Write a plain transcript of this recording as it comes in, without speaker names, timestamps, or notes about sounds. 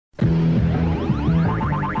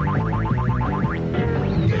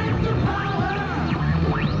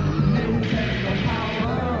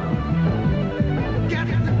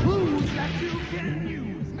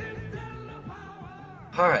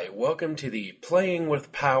welcome to the Playing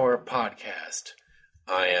with Power podcast.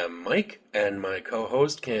 I am Mike, and my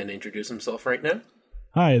co-host can introduce himself right now.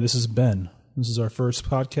 Hi, this is Ben. This is our first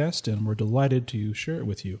podcast, and we're delighted to share it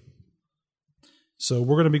with you. So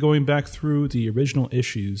we're going to be going back through the original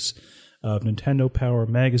issues of Nintendo Power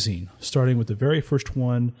magazine, starting with the very first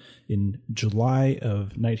one in July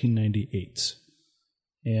of 1998.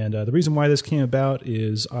 And the reason why this came about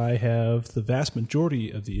is I have the vast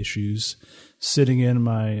majority of the issues sitting in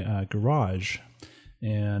my garage.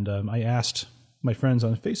 And I asked my friends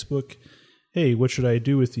on Facebook, hey, what should I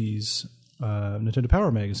do with these Nintendo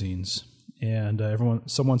Power magazines? And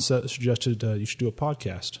someone suggested you should do a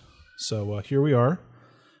podcast. So here we are.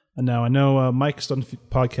 And now I know Mike's done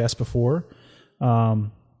a podcast before,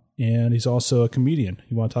 and he's also a comedian.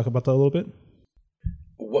 You want to talk about that a little bit?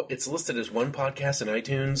 Well, it's listed as one podcast in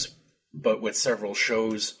iTunes, but with several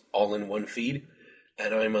shows all in one feed.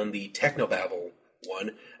 And I'm on the Technobabble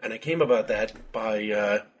one. And I came about that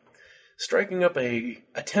by striking up a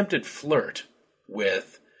attempted flirt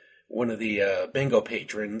with one of the bingo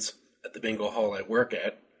patrons at the bingo hall I work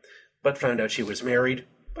at, but found out she was married.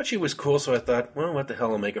 But she was cool, so I thought, well, what the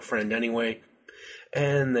hell, I'll make a friend anyway.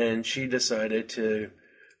 And then she decided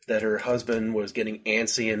that her husband was getting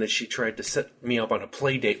antsy and that she tried to set me up on a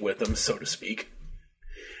play date with him, so to speak.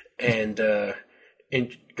 And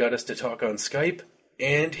got us to talk on Skype.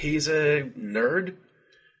 And he's a nerd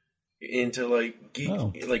into like geek,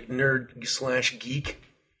 like nerd / geek.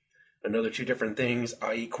 Another two different things.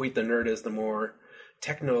 I equate the nerd as the more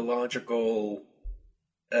technological,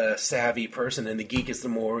 savvy person, and the geek is the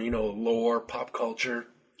more, lore, pop culture.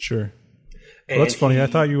 Sure. Well, that's funny. I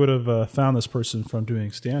thought you would have found this person from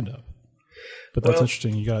doing stand-up, but that's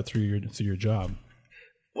interesting. You got it through your job.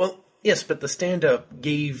 Well, yes, but the stand-up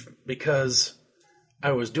because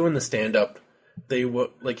I was doing the stand-up.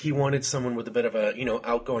 He wanted someone with a bit of a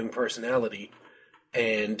outgoing personality,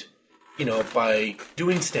 and by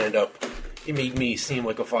doing stand-up, it made me seem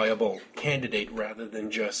like a viable candidate rather than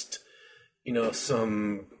just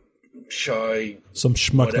some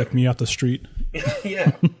schmuck like me off the street.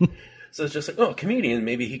 Yeah. So it's just like, oh, comedian,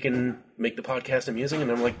 maybe he can make the podcast amusing.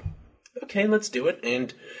 And I'm like, okay, let's do it.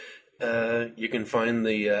 And you can find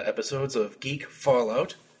the episodes of Geek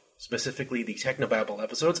Fallout, specifically the Technobabble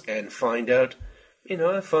episodes, and find out,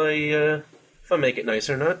 if I make it nice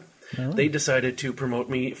or not. Right. They decided to promote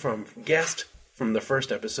me from guest from the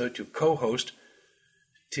first episode to co-host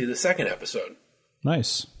to the second episode.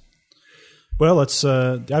 Nice. Well,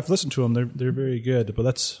 I've listened to them. They're very good. But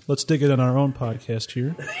let's dig it on our own podcast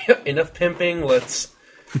here. Enough pimping. What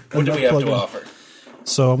do we have to offer?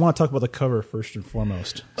 So I want to talk about the cover first and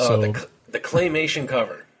foremost. The claymation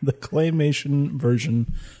cover. The claymation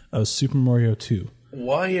version of Super Mario 2.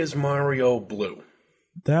 Why is Mario blue?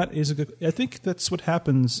 That is I think that's what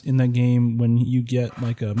happens in that game when you get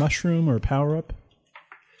like a mushroom or a power-up.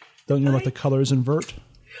 Don't you let the colors invert?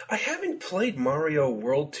 I haven't played Mario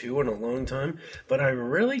World 2 in a long time, but I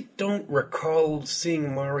really don't recall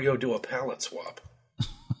seeing Mario do a palette swap.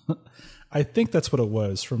 I think that's what it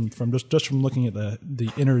was from just from looking at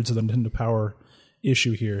the innards of the Nintendo Power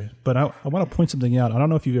issue here. But I want to point something out. I don't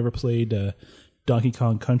know if you've ever played Donkey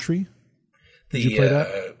Kong Country. Did you play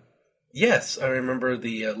that? Yes, I remember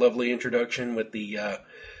the lovely introduction with the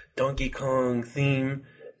Donkey Kong theme,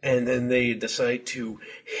 and then they decide to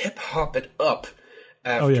hip-hop it up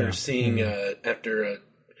after seeing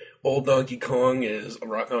old Donkey Kong is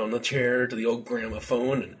rocking on the chair to the old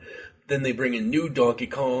gramophone, and then they bring in new Donkey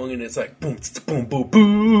Kong, and it's like boom, boom, boom,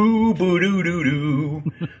 boo, boo, doo, doo, doo.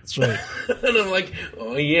 That's right. And I'm like,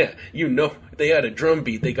 oh yeah, they had a drum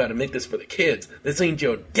beat. They got to make this for the kids. This ain't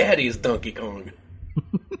your daddy's Donkey Kong.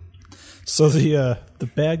 So the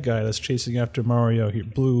bad guy that's chasing after Mario here,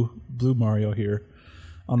 blue Mario here,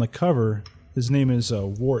 on the cover, his name is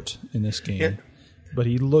Wart in this game. Yeah. But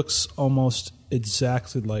he looks almost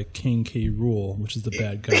exactly like King K. Rool, which is the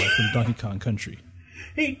bad guy from Donkey Kong Country.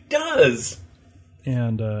 He does!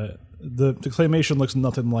 And the claymation looks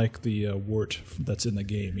nothing like the Wart that's in the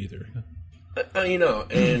game either.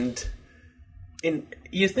 And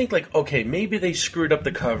you think, like, okay, maybe they screwed up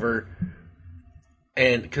the cover,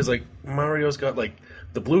 and because, like, Mario's got, like,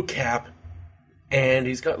 the blue cap, and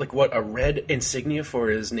he's got, like, a red insignia for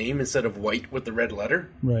his name instead of white with the red letter.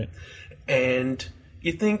 Right. And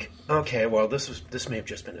you think, okay, well, this may have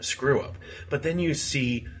just been a screw-up. But then you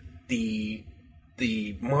see the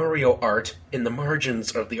Mario art in the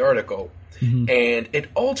margins of the article, and it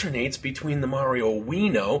alternates between the Mario we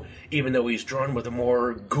know, even though he's drawn with a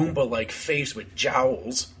more Goomba-like face with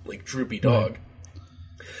jowls, like Droopy Dog. Right.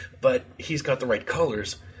 But he's got the right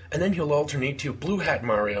colors. And then he'll alternate to Blue Hat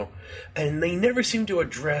Mario. And they never seem to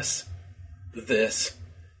address this,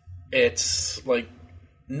 it's like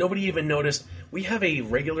nobody even noticed. We have a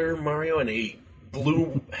regular Mario and a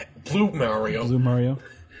blue Mario. Blue Mario.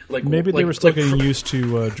 Like maybe they were still getting used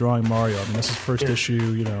to drawing Mario. I mean, this is first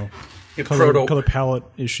issue. You know, color palette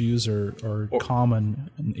issues are common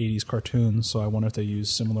in '80s cartoons. So I wonder if they use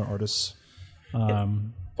similar artists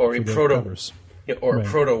or a proto covers. Yeah, or a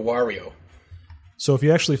proto Wario. So if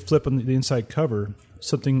you actually flip on the inside cover,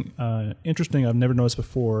 something interesting I've never noticed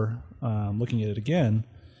before, looking at it again.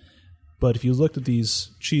 But if you looked at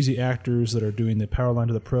these cheesy actors that are doing the Power line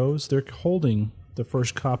to the pros, they're holding the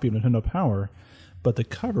first copy of Nintendo Power. But the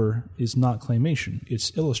cover is not claymation;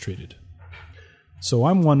 it's illustrated. So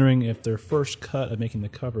I'm wondering if their first cut of making the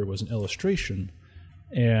cover was an illustration,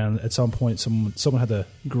 and at some point someone had the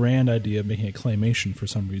grand idea of making it claymation for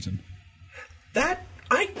some reason. That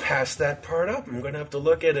I passed that part up. I'm going to have to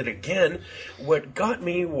look at it again. What got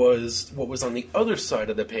me was what was on the other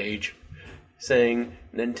side of the page, saying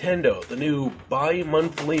Nintendo, the new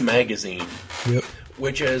bi-monthly magazine. Yep.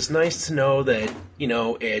 Which is nice to know that, you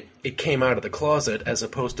know, it came out of the closet as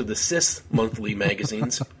opposed to the cis monthly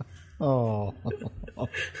magazines. Oh.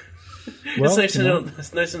 It's nice to know.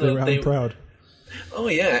 It's nice to know I'm proud. Oh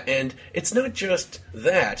yeah, and it's not just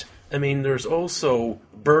that. I mean, there's also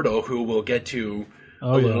Birdo, who we'll get to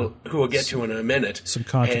who we'll get to in a minute. Some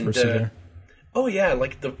controversy there. Oh yeah,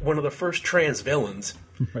 like one of the first trans villains.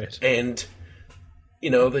 Right. And you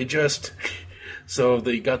know, they just so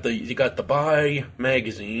you got the bi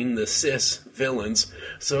magazine, the cis villains.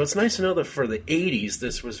 So it's nice to know that for the 80s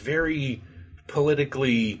this was very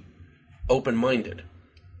politically open-minded.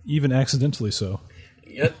 Even accidentally so.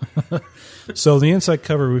 Yep. So the inside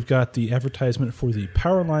cover, we've got the advertisement for the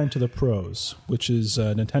Power Line to the Pros, which is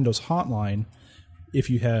Nintendo's hotline if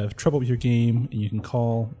you have trouble with your game and you can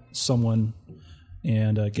call someone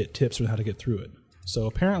and get tips on how to get through it. So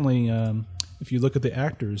apparently, if you look at the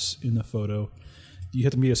actors in the photo, you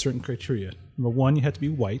have to meet a certain criteria. Number one, you have to be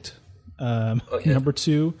white. Number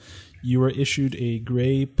two, you were issued a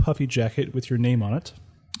gray puffy jacket with your name on it.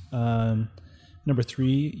 Number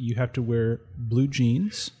three, you have to wear blue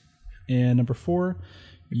jeans. And number four,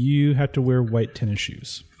 you have to wear white tennis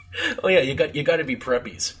shoes. Oh yeah, you got to be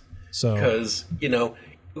preppies. So because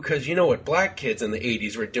you know what black kids in the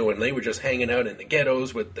 80s were doing. They were just hanging out in the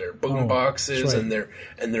ghettos with their boom boxes and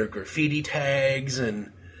their graffiti tags,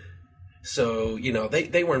 and so you know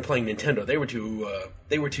they weren't playing Nintendo. They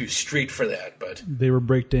were too street for that. But they were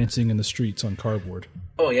breakdancing in the streets on cardboard.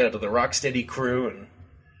 Oh yeah, to the Rocksteady crew, and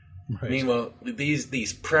meanwhile these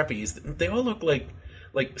preppies, they all look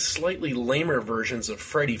like slightly lamer versions of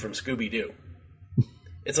Freddy from Scooby-Doo.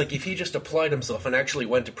 It's like if he just applied himself and actually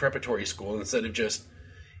went to preparatory school instead of just,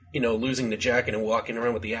 you know, losing the jacket and walking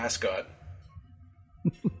around with the ascot.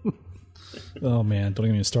 Oh man, don't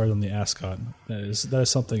get me started on the ascot. That is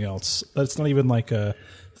something else. That's not even like a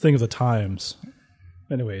thing of the times.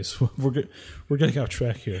 Anyways, we're getting off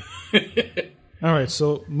track here. All right,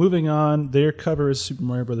 so moving on. Their cover is Super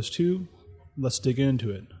Mario Bros. 2. Let's dig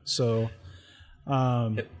into it. So,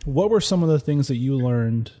 what were some of the things that you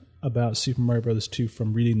learned about Super Mario Bros. 2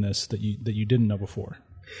 from reading this that you didn't know before?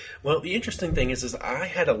 Well, the interesting thing is I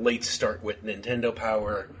had a late start with Nintendo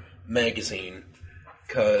Power magazine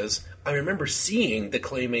because I remember seeing the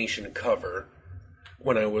claymation cover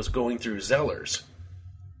when I was going through Zellers,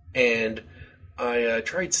 and I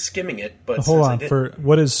tried skimming it. But hold on,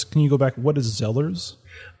 can you go back? What is Zellers?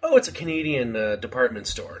 Oh, it's a Canadian department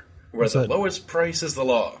store where the lowest price is the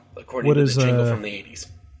law, according to the jingle from the 80s.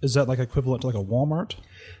 Is that like equivalent to like a Walmart?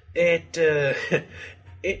 It's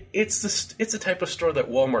the type of store that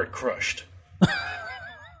Walmart crushed.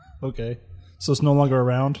 Okay, so it's no longer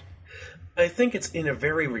around? I think it's in a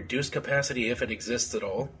very reduced capacity, if it exists at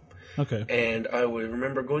all. Okay. And I would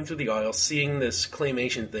remember going through the aisle, seeing this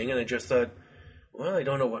claymation thing, and I just thought, well, I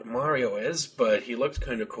don't know what Mario is, but he looked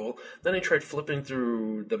kind of cool. Then I tried flipping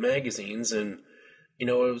through the magazines, and you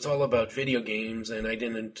know, it was all about video games, and I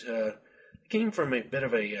didn't. Came from a bit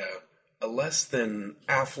of a less than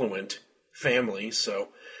affluent family, so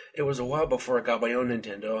it was a while before I got my own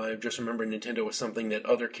Nintendo. I just remember Nintendo was something that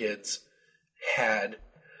other kids had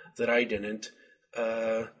that I didn't.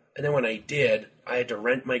 And then when I did, I had to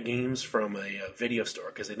rent my games from a video store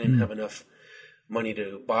because they didn't have enough money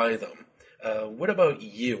to buy them. What about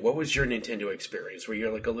you? What was your Nintendo experience? Were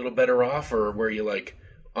you like a little better off, or were you like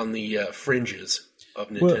on the fringes of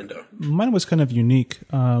Nintendo? Well, mine was kind of unique.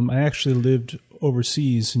 I actually lived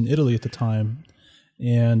overseas in Italy at the time,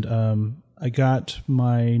 and I got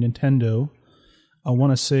my Nintendo, I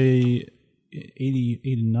want to say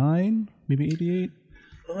 89, maybe 88.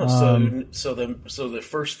 Oh, so the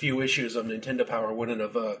first few issues of Nintendo Power wouldn't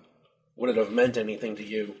have would it have meant anything to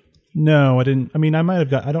you? No, I didn't. I mean, I might have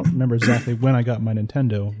got. I don't remember exactly when I got my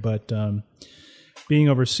Nintendo, but being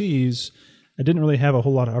overseas, I didn't really have a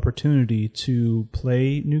whole lot of opportunity to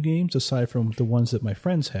play new games aside from the ones that my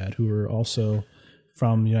friends had, who were also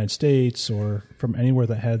from the United States or from anywhere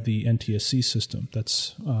that had the NTSC system.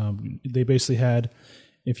 That's they basically had.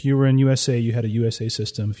 If you were in USA, you had a USA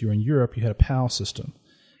system. If you were in Europe, you had a PAL system.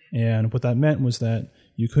 And what that meant was that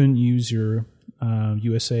you couldn't use your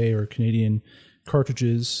USA or Canadian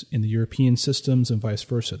cartridges in the European systems and vice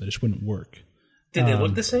versa. They just wouldn't work. Did they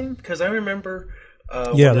look the same? Because I remember...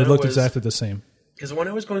 yeah, they looked exactly the same. Because when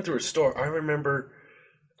I was going through a store, I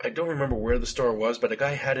don't remember where the store was, but a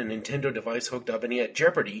guy had a Nintendo device hooked up and he had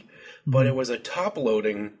Jeopardy, but it was a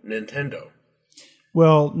top-loading Nintendo.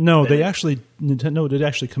 Well, no, Nintendo did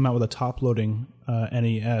actually come out with a top-loading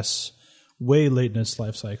NES way late in its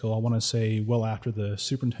life cycle. I want to say well after the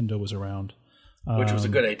Super Nintendo was around. Which was a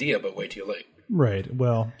good idea, but way too late. Right.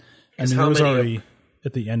 Well, I mean, it was already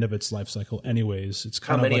at the end of its life cycle anyways. It's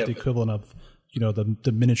kind of like the equivalent of,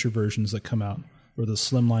 the miniature versions that come out, or the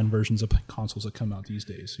slimline versions of consoles that come out these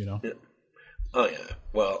days, Yeah. Oh, yeah.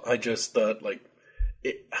 Well, I just thought,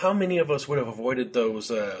 how many of us would have avoided those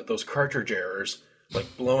cartridge errors,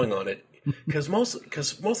 like blowing on it? Because most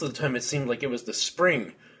of the time it seemed like it was the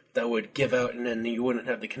spring that would give out and then you wouldn't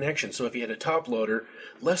have the connection. So if you had a top loader,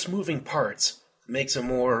 less moving parts makes a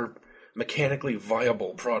more mechanically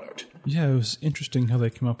viable product. Yeah, it was interesting how they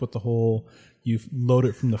came up with the whole you load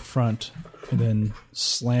it from the front and then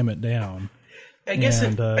slam it down. I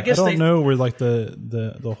don't know where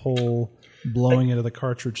the whole blowing into the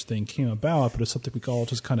cartridge thing came about, but it's something we all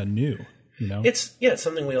just kind of knew. It's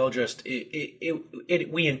something we all just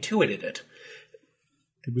we intuited it.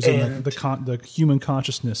 It was in the human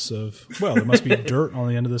consciousness of, well, there must be dirt on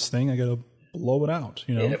the end of this thing. I got to blow it out.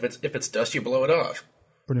 Yeah, if it's dust, you blow it off.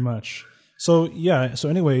 Pretty much. So yeah. So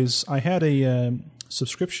anyways, I had a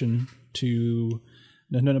subscription to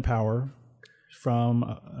Nintendo Power from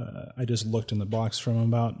I just looked in the box from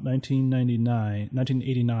about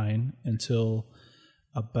 1989 until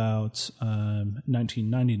about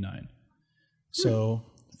 1999. So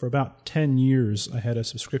for about 10 years, I had a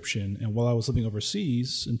subscription, and while I was living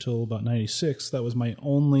overseas until about 96, that was my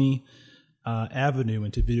only avenue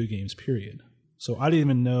into video games, period. So I didn't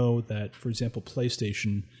even know that, for example,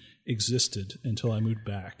 PlayStation existed until I moved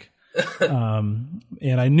back. And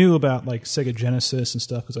I knew about Sega Genesis and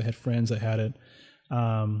stuff because I had friends that had it.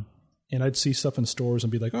 And I'd see stuff in stores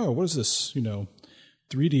and be like, oh, what is this,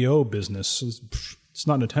 3DO business? It's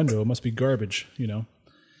not Nintendo. It must be garbage,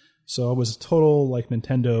 So I was a total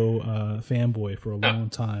Nintendo fanboy for a long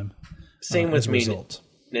time. Same with me.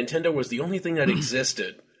 Nintendo was the only thing that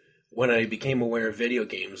existed when I became aware of video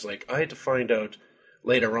games. I had to find out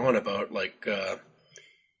later on about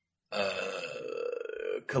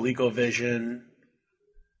ColecoVision.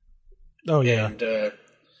 Oh yeah. And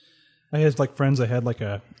I had friends that had an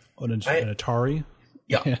Atari.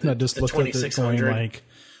 Yeah. And I just looked at it going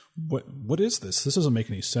What is this? This doesn't make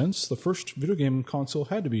any sense. The first video game console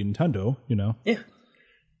had to be Nintendo, Yeah.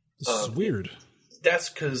 This is weird. That's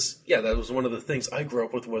because, that was one of the things I grew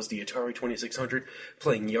up with was the Atari 2600,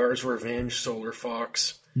 playing Yar's Revenge, Solar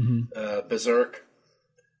Fox, Berserk.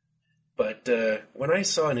 But when I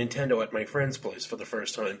saw Nintendo at my friend's place for the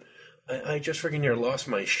first time, I just freaking near lost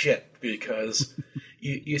my shit because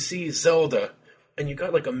you see Zelda, and you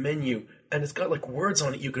got a menu, and it's got words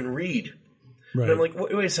on it you can read. Right. And I'm like,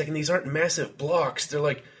 wait a second, these aren't massive blocks.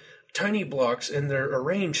 They're tiny blocks, and they're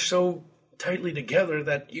arranged so tightly together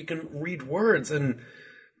that you can read words, and,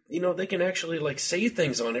 they can actually, say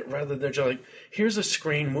things on it rather than just here's a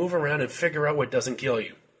screen, move around and figure out what doesn't kill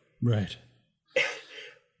you. Right.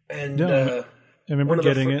 And I remember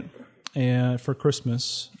getting it for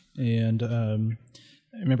Christmas, and I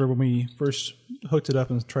remember when we first hooked it up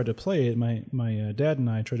and tried to play it, my dad and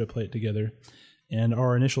I tried to play it together, and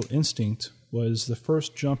our initial instinct was the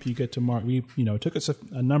first jump you get to Mario. It took us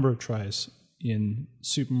a number of tries in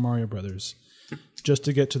Super Mario Brothers just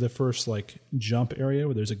to get to the first jump area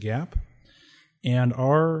where there's a gap. And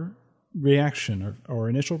our reaction, our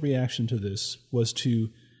initial reaction to this was to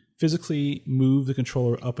physically move the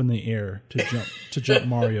controller up in the air to jump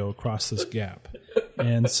Mario across this gap.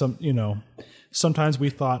 And sometimes we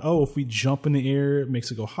thought, if we jump in the air, it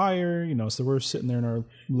makes it go higher. So we're sitting there in our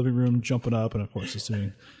living room jumping up, and of course it's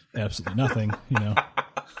doing absolutely nothing.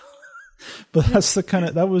 But that's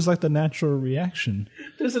that was the natural reaction.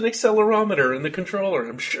 There's an accelerometer in the controller,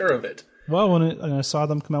 I'm sure of it. Well, when I saw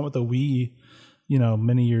them come out with the Wii,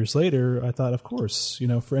 many years later, I thought, of course,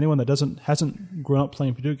 for anyone that hasn't grown up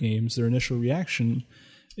playing video games, their initial reaction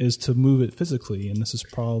is to move it physically, and this is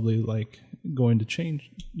probably like going to change,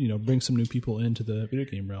 bring some new people into the video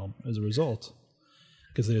game realm as a result,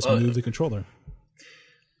 because they just move the controller.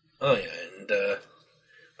 Oh yeah, and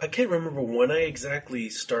I can't remember when I exactly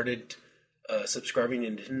started subscribing to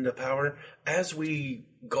Nintendo Power. As we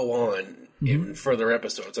go on in further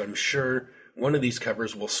episodes, I'm sure one of these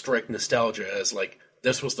covers will strike nostalgia as like,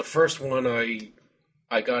 this was the first one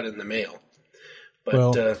I got in the mail.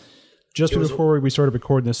 But just before we started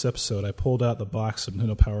recording this episode, I pulled out the box of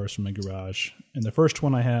Nintendo Powers from my garage, and the first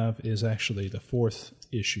one I have is actually the 4th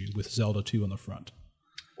issue with Zelda 2 on the front.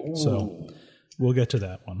 Ooh. So we'll get to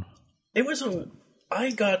that one. It was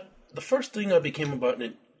the first thing I became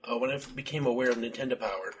when I became aware of Nintendo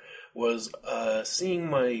Power was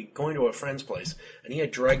going to a friend's place, and he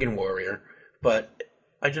had Dragon Warrior, but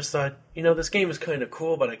I just thought, this game is kind of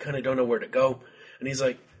cool, but I kind of don't know where to go. And he's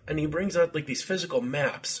like, and he brings out like these physical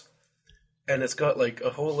maps, and it's got like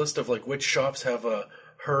a whole list of like which shops have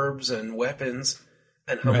herbs and weapons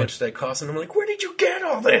and how much they cost. And I'm like, where did you get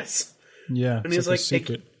all this? Yeah, and he's like,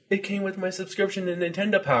 it came with my subscription to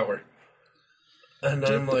Nintendo Power. And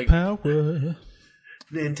I'm like, Power.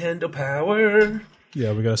 Nintendo Power.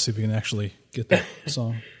 Yeah, we gotta see if we can actually get that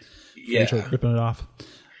song. Yeah, start ripping it off.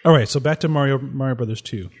 All right, so back to Mario Brothers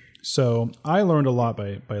 2. So I learned a lot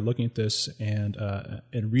by looking at this and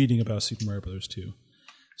reading about Super Mario Brothers 2.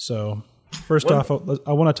 So first off,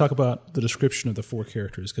 I want to talk about the description of the 4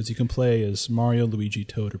 characters, because you can play as Mario, Luigi,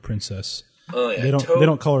 Toad, or Princess. Oh yeah, they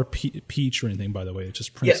don't call her Peach or anything, by the way. It's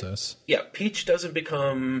just Princess. Yeah, Peach doesn't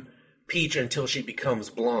become Peach until she becomes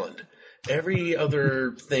blonde. Every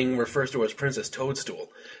other thing refers to her as Princess Toadstool.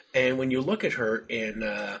 And when you look at her in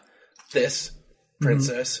this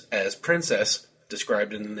Princess as Princess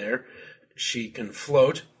described in there, she can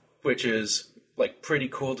float, which is like pretty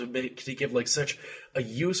cool to give like such a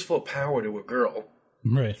useful power to a girl,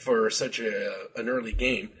 right? For such an early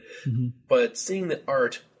game. Mm-hmm. But seeing the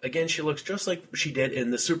art again, she looks just like she did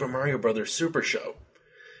in the Super Mario Brothers Super Show.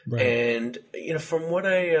 Right. And from what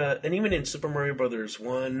and even in Super Mario Brothers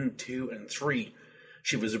 1, 2, and 3,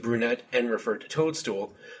 she was a brunette and referred to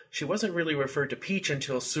Toadstool. She wasn't really referred to Peach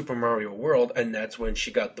until Super Mario World, and that's when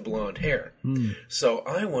she got the blonde hair. So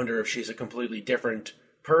I wonder if she's a completely different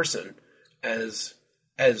person, as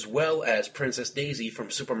well as Princess Daisy from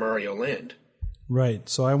Super Mario Land. Right.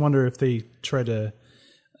 So I wonder if they try to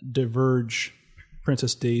diverge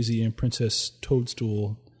Princess Daisy and Princess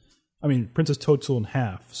Toadstool in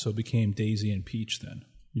half, so it became Daisy and Peach then.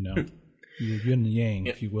 Yin and yang,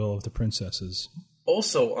 if you will, of the princesses.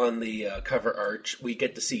 Also on the cover art, we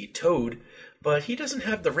get to see Toad, but he doesn't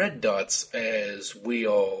have the red dots as we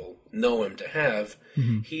all know him to have.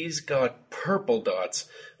 Mm-hmm. He's got purple dots,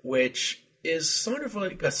 which is sort of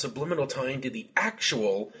like a subliminal tie into the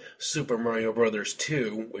actual Super Mario Brothers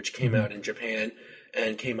 2, which came out in Japan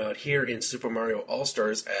and came out here in Super Mario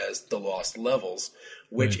All-Stars as The Lost Levels,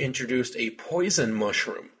 which introduced a poison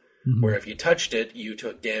mushroom, where if you touched it, you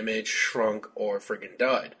took damage, shrunk, or friggin'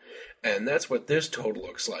 died. And that's what this Toad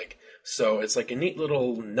looks like. So it's like a neat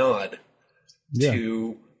little nod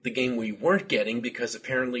to the game we weren't getting, because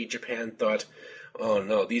apparently Japan thought, oh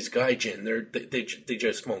no, these Gaijin, they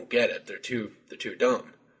just won't get it. They're too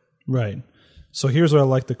dumb. Right. So here's what I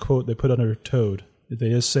like the quote they put under Toad. They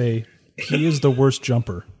just say, he is the worst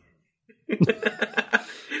jumper.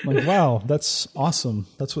 Like, wow, that's awesome.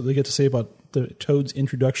 That's what they get to say about the Toad's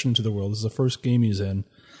introduction to the world. This is the first game he's in,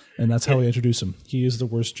 and that's how we introduce him. He is the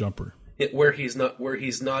worst jumper. Where he's not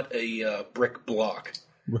a brick block.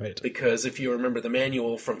 Right. Because if you remember the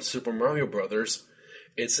manual from Super Mario Brothers,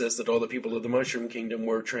 it says that all the people of the Mushroom Kingdom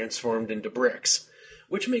were transformed into bricks,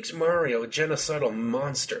 which makes Mario a genocidal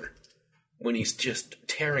monster when he's just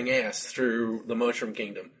tearing ass through the Mushroom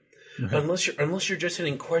Kingdom. Right. Unless you're just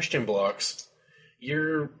hitting question blocks,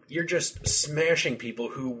 you're just smashing people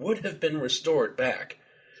who would have been restored back.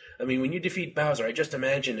 I mean, when you defeat Bowser, I just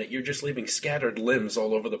imagine that you're just leaving scattered limbs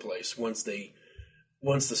all over the place once the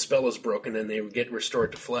spell is broken and they get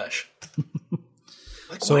restored to flesh.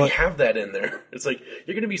 Like, so why have that in there? It's like,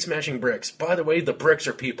 you're going to be smashing bricks. By the way, the bricks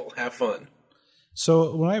are people. Have fun.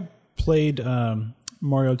 So when I played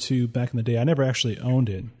Mario 2 back in the day, I never actually owned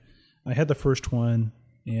it. I had the first one,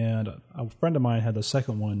 and a friend of mine had the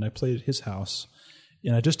second one, and I played at his house.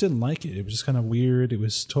 And I just didn't like it. It was just kind of weird. It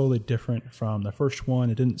was totally different from the first one.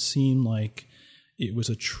 It didn't seem like it was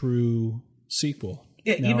a true sequel.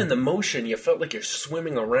 Yeah, even the motion, you felt like you're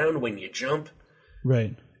swimming around when you jump.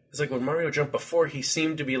 Right. It's like when Mario jumped before, he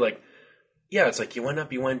seemed to be like, yeah, it's like you went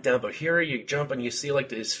up, you went down, but here you jump and you see like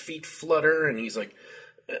his feet flutter, and he's like,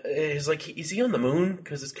 is he on the moon?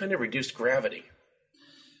 Because it's kind of reduced gravity.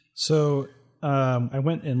 So I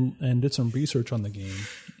went and did some research on the game,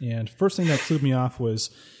 and first thing that threw me off was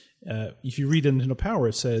if you read Nintendo Power,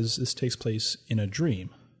 it says this takes place in a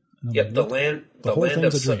dream. Yep, like, the whole land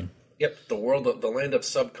thing's of a dream. Yep, the land of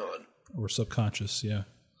Subcon. Or subconscious, yeah.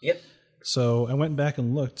 Yep. So I went back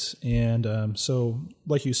and looked, and so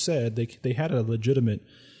like you said, they had a legitimate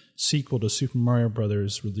sequel to Super Mario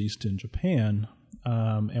Brothers released in Japan.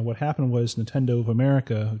 And what happened was Nintendo of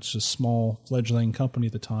America, which is a small fledgling company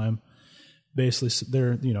at the time, basically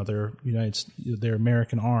their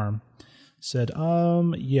American arm said,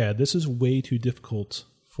 yeah, this is way too difficult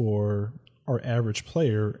for our average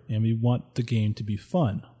player, and we want the game to be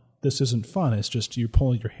fun. This isn't fun. It's just you're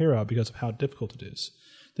pulling your hair out because of how difficult it is.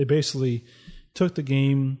 They basically took the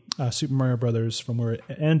game Super Mario Brothers from where it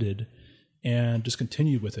ended and just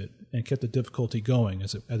continued with it and kept the difficulty going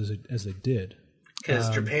as they did. Because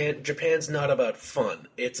Japan's not about fun.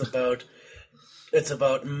 It's about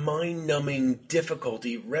mind-numbing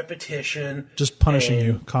difficulty, repetition, just punishing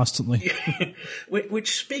you constantly.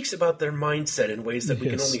 Which speaks about their mindset in ways that we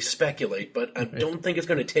can only speculate. But I don't think it's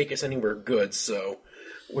going to take us anywhere good. So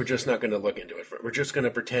we're just not going to look into it. We're just going to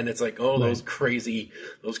pretend it's like, those crazy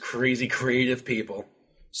creative people.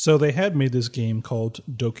 So they had made this game called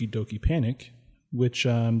Doki Doki Panic, which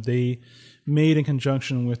they made in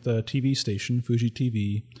conjunction with a TV station, Fuji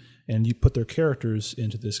TV, and you put their characters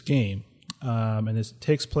into this game. And it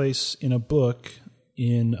takes place in a book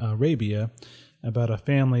in Arabia about a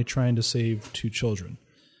family trying to save 2 children.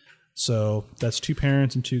 So that's 2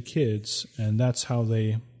 parents and 2 kids, and that's how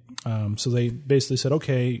they. So they basically said,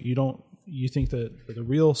 okay, you think that the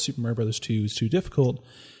real Super Mario Brothers 2 is too difficult?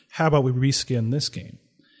 How about we reskin this game?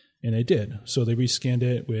 And they did. So they reskinned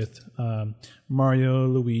it with Mario,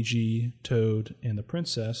 Luigi, Toad, and the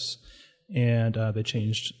princess. And they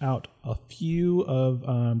changed out a few of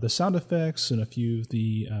the sound effects and a few of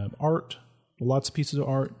the art, lots of pieces of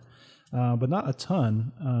art, but not a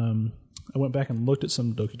ton. I went back and looked at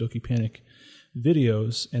some Doki Doki Panic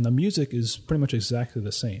videos, and the music is pretty much exactly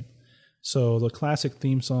the same. So the classic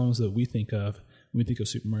theme songs that we think of when we think of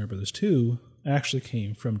Super Mario Bros. 2 actually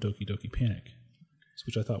came from Doki Doki Panic,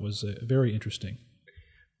 which I thought was very interesting.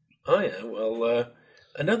 Oh, yeah. Well,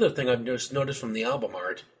 another thing I've just noticed from the album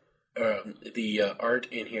art, the art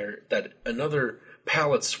in here, that another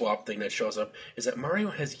palette swap thing that shows up is that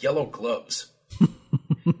Mario has yellow gloves.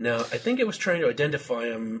 Now, I think it was trying to identify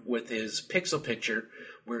him with his pixel picture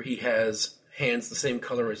where he has hands the same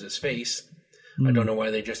color as his face. I don't know why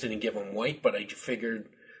they just didn't give him white, but I figured,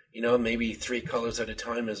 maybe 3 colors at a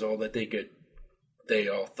time is all that they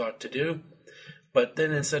all thought to do. But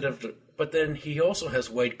then he also has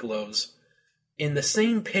white gloves in the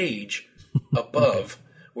same page above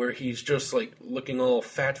where he's just like looking all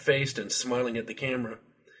fat-faced and smiling at the camera.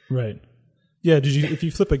 Right. Yeah, if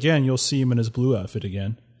you flip again, you'll see him in his blue outfit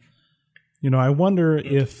again. I wonder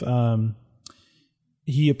if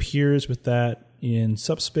he appears with that in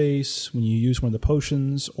Subspace when you use one of the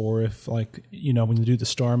potions, or if, when you do the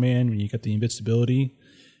Starman, when you get the invincibility,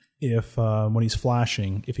 if when he's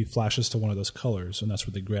flashing, if he flashes to one of those colors, and that's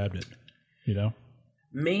where they grabbed it,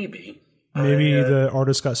 Maybe. The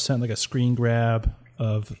artist got sent like a screen grab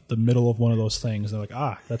of the middle of one of those things. They're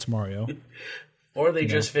like, that's Mario. Or they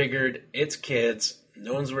just figured, it's kids,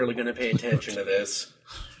 no one's really going to pay attention to this.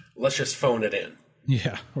 Let's just phone it in.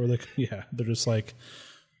 Yeah, or they're just like,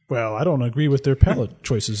 well, I don't agree with their palette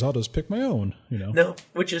choices. I'll just pick my own, No,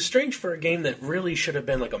 which is strange for a game that really should have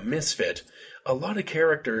been like a misfit. A lot of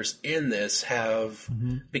characters in this have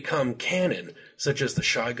become canon, such as the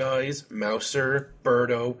Shy Guys, Mouser,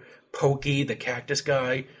 Birdo, Pokey, the Cactus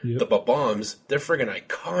Guy, the Bob-Bombs. They're friggin'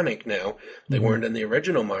 iconic now. They weren't in the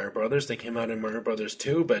original Mario Brothers. They came out in Mario Brothers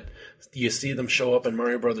 2, but you see them show up in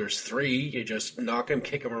Mario Brothers 3. You just knock them,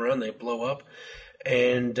 kick them around, they blow up.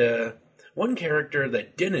 And one character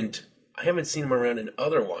that didn't, I haven't seen him around in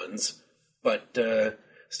other ones, but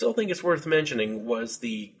still think it's worth mentioning, was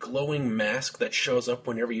the glowing mask that shows up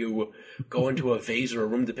whenever you go into a vase or a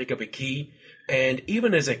room to pick up a key. And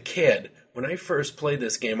even as a kid, when I first played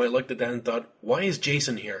this game, I looked at that and thought, why is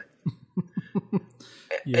Jason here?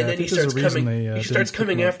 Yeah, and then he starts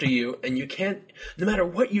coming after you, and you can't, no matter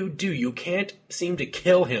what you do, you can't seem to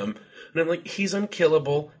kill him. And I'm like, he's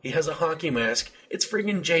unkillable, he has a hockey mask, it's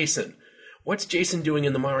friggin' Jason. What's Jason doing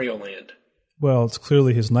in the Mario Land? Well, it's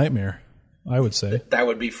clearly his nightmare, I would say. That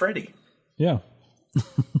would be Freddy. Yeah.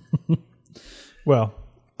 Well,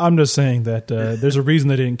 I'm just saying that there's a reason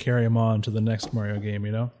they didn't carry him on to the next Mario game,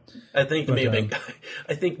 I think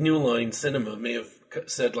I think New Line Cinema may have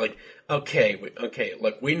said, like, okay,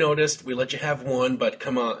 look, we noticed, we let you have one, but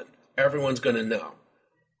come on, everyone's going to know.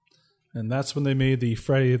 And that's when they made the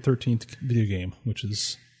Friday the 13th video game, which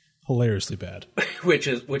is hilariously bad. which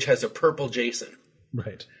has a purple Jason.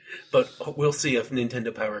 Right. But we'll see if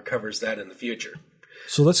Nintendo Power covers that in the future.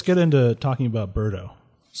 So let's get into talking about Birdo.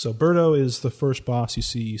 So Birdo is the first boss you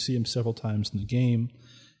see. You see him several times in the game.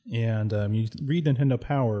 And you read Nintendo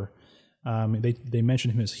Power, they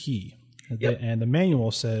mention him as he. Yep. And the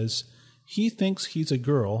manual says, he thinks he's a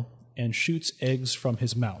girl and shoots eggs from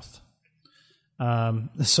his mouth.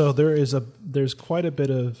 So there's quite a bit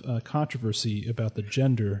of controversy about the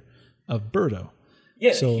gender of Birdo.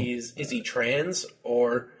 Yeah, so, is he trans?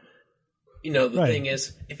 Or, the thing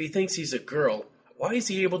is, if he thinks he's a girl, why is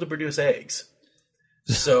he able to produce eggs?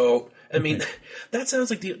 So, I mean, that sounds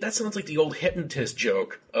like the old hypnotist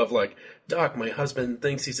joke of like, Doc, my husband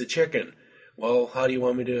thinks he's a chicken. Well, how do you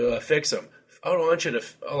want me to fix him? I don't want you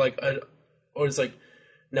to or it's like,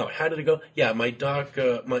 no, how did it go? Yeah, my doc,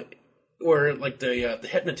 or like the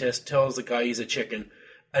hypnotist tells the guy he's a chicken,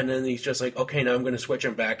 and then he's just like, okay, now I'm going to switch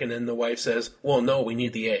him back, and then the wife says, well, no, we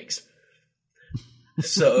need the eggs.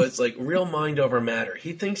 So it's like real mind over matter.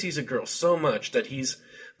 He thinks he's a girl so much that he's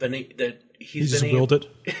willed it.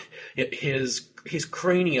 His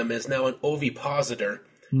cranium is now an ovipositor,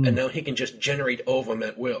 and now he can just generate ovum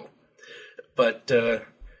at will. But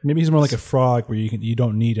maybe he's more like a frog, where you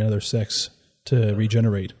don't need another sex to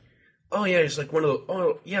regenerate. Oh yeah, it's like one of those.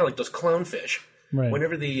 Oh yeah, like those clownfish. Right.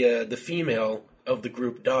 Whenever the female of the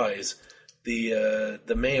group dies, the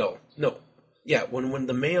male. No, yeah, when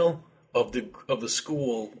the male of the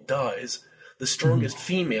school dies, the strongest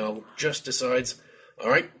female just decides, all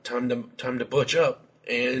right, time to butch up,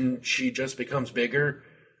 and she just becomes bigger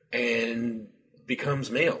and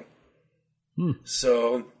becomes male.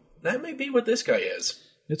 So that may be what this guy is.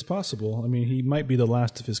 It's possible. I mean, he might be the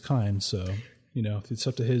last of his kind, so it's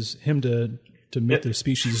up to him to make the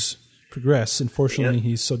species progress. Unfortunately,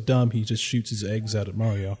 he's so dumb he just shoots his eggs out at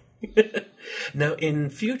Mario. Now, in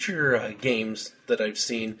future games that I've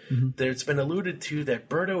seen, there's been alluded to that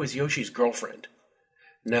Birdo is Yoshi's girlfriend.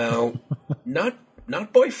 Now,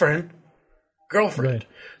 not boyfriend, girlfriend. Right.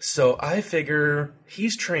 So I figure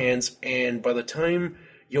he's trans, and by the time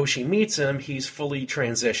Yoshi meets him, he's fully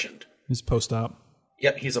transitioned. He's post-op.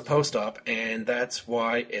 Yep, he's a post-op, and that's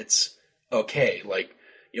why it's okay. Like,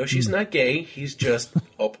 Yoshi's not gay. He's just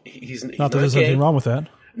he's not that there's anything wrong with that.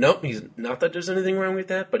 No, he's not that there's anything wrong with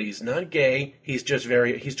that, but he's not gay. He's just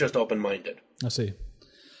open-minded. I see.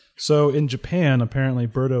 So in Japan, apparently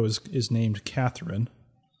Birdo is named Catherine.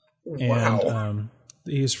 Wow. And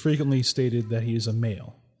he is frequently stated that he is a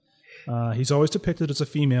male. He's always depicted as a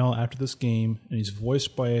female after this game, and he's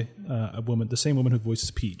voiced by a woman, the same woman who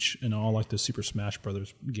voices Peach in all like the Super Smash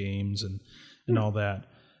Brothers games and all that.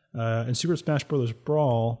 In Super Smash Brothers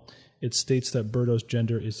Brawl, it states that Birdo's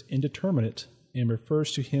gender is indeterminate and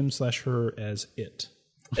refers to him/her as it.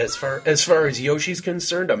 As far as Yoshi's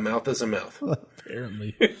concerned, a mouth is a mouth.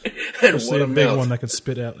 Apparently, and what a big mouth. one that can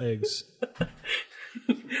spit out eggs.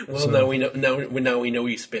 Well, now we know. Now we know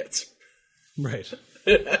he spits. Right.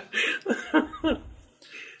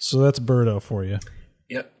 So that's Birdo for you.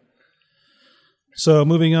 Yep. So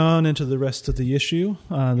moving on into the rest of the issue,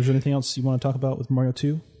 there's anything else you want to talk about with Mario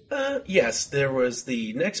 2? Yes, there was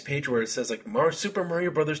the next page where it says like Super Mario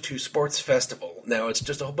Brothers 2 Sports Festival. Now it's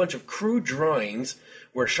just a whole bunch of crude drawings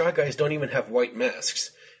where Shy Guys don't even have white masks,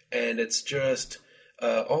 and it's just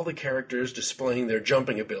all the characters displaying their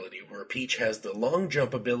jumping ability. Where Peach has the long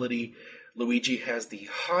jump ability, Luigi has the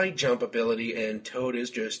high jump ability, and Toad is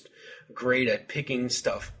just great at picking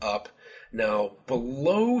stuff up. Now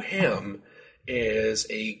below him is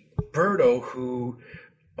a Birdo who,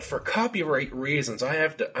 for copyright reasons, I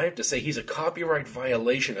have to say he's a copyright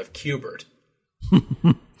violation of Q*bert.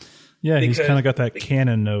 Yeah, he's kind of got that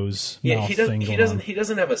cannon nose. Yeah, he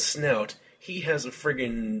doesn't have a snout. He has a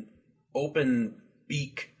friggin' open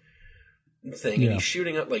beak thing, and he's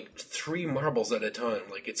shooting out like 3 marbles at a time.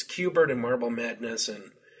 Like it's Q*bert and Marble Madness, and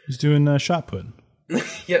he's doing shot put.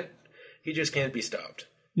 Yeah, he just can't be stopped.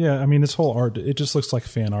 Yeah, I mean, this whole art, it just looks like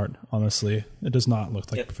fan art, honestly. It does not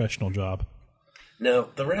look like a professional job. Now,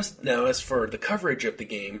 as for the coverage of the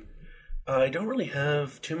game, I don't really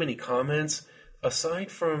have too many comments,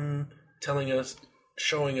 aside from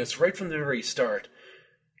showing us right from the very start,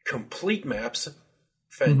 complete maps,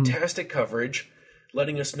 fantastic coverage,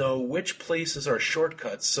 letting us know which places are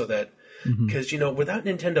shortcuts so that, because, without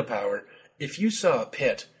Nintendo Power, if you saw a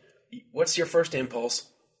pit, what's your first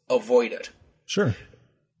impulse? Avoid it. Sure.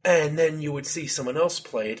 And then you would see someone else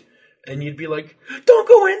play it, and you'd be like, don't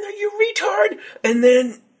go in there, you retard! And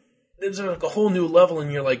then there's like a whole new level,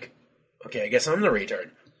 and you're like, okay, I guess I'm the retard.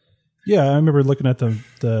 Yeah, I remember looking at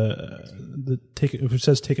the take. It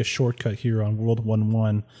says take a shortcut here on World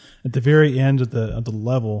 1-1. At the very end of the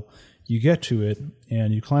level, you get to it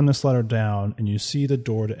and you climb this ladder down, and you see the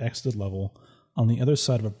door to exit the level on the other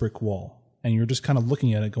side of a brick wall, and you're just kind of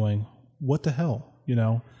looking at it, going, "What the hell?" You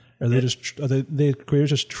know, are the creators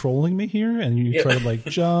just trolling me here? And you try to like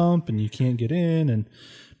jump, and you can't get in, and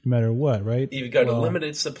no matter what, right? You've got a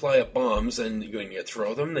limited supply of bombs, and when you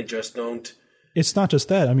throw them, they just don't. It's not just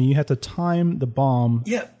that. I mean, you have to time the bomb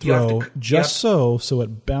throw so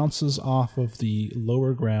it bounces off of the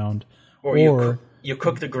lower ground. Or you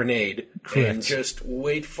cook the grenade and just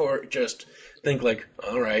wait for just think like,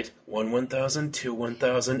 all right, 1,000, 2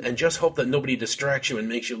 1,000, and just hope that nobody distracts you and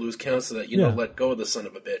makes you lose count so that you don't let go of the son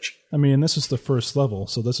of a bitch. I mean, this is the first level,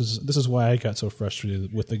 so this is why I got so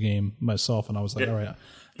frustrated with the game myself, and I was like, all right,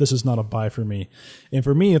 this is not a buy for me. And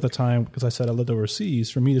for me at the time, because I said I lived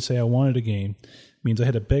overseas, for me to say I wanted a game means I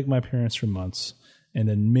had to beg my parents for months and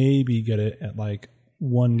then maybe get it at like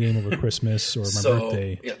one game over Christmas or my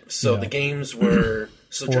birthday. Yeah. So the games were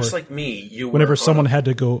just like me. Whenever someone had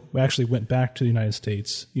to go, actually went back to the United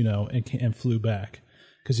States, and flew back.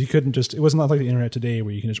 Because you couldn't just, it wasn't like the internet today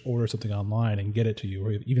where you can just order something online and get it to you,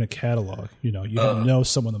 or even a catalog. You had to know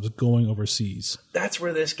someone that was going overseas. That's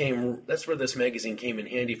where this magazine came in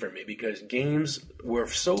handy for me, because games were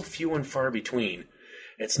so few and far between.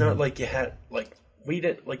 It's not like you had, we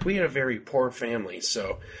had a very poor family,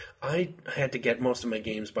 so I had to get most of my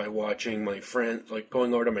games by watching my friend,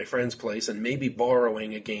 going over to my friend's place and maybe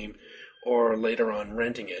borrowing a game or later on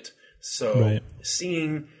renting it. So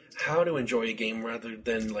seeing how to enjoy a game rather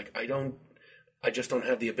than I just don't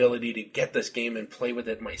have the ability to get this game and play with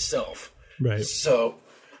it myself. Right. So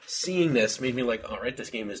seeing this made me like, all right,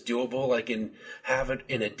 this game is doable. I can have it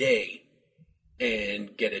in a day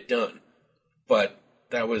and get it done. But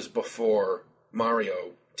that was before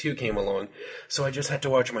Mario 2 came along. So I just had to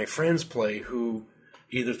watch my friends play, who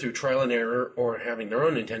either through trial and error or having their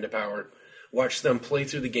own Nintendo Power, watch them play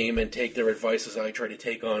through the game and take their advice as I try to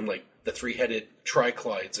take on the three-headed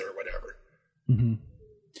triclides or whatever. Mm-hmm.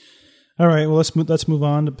 All right, well, let's move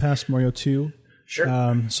on to past Mario 2.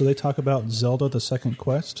 Sure. So they talk about Zelda: The Second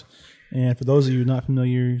Quest. And for those of you not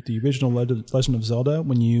familiar, the original Legend of Zelda,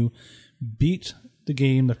 when you beat the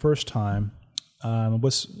game the first time,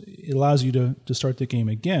 it allows you to start the game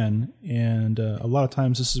again. And a lot of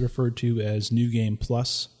times this is referred to as New Game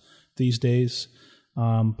Plus these days.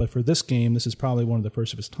 But for this game, this is probably one of the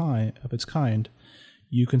first of its kind.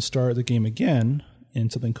 You can start the game again in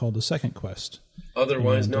something called the Second Quest.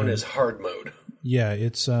 Otherwise known as hard mode. Yeah,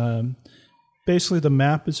 it's basically the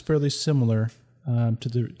map is fairly similar to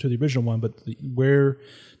the original one, but where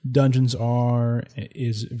dungeons are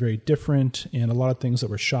is very different, and a lot of things that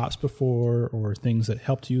were shops before or things that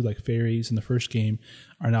helped you, like fairies in the first game,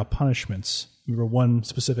 are now punishments. Remember one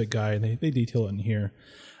specific guy, and they detail it in here.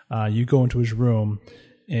 You go into his room,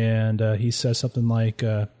 and he says something like,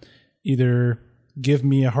 either give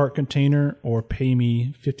me a heart container or pay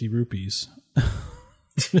me 50 rupees.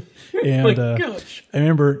 And I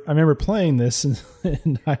remember playing this,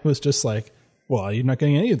 and I was just like, well, you're not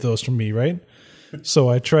getting any of those from me, right? So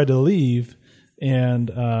I tried to leave,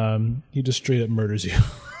 and he just straight up murders you.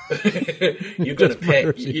 You're going to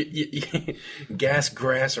pay gas,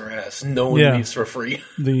 grass, or ass. No one leaves for free.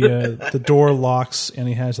 The door locks, and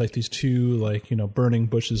he has these two burning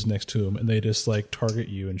bushes next to him, and they just target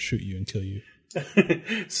you and shoot you and kill you.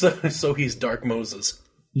 So he's Dark Moses.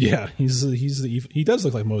 Yeah, he's he does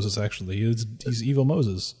look like Moses, actually. He's evil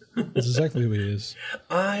Moses. That's exactly who he is.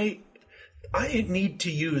 I need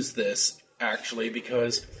to use this, actually,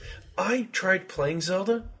 because I tried playing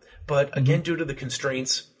Zelda, but again, due to the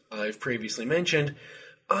constraints I've previously mentioned,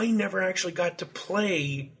 I never actually got to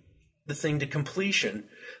play the thing to completion.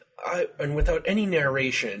 And without any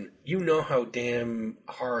narration, you know how damn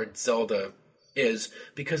hard Zelda is,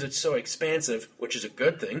 because it's so expansive, which is a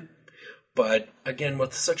good thing. But again,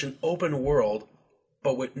 with such an open world,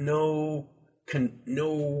 but with no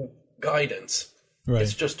guidance,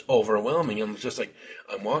 it's just overwhelming. I'm just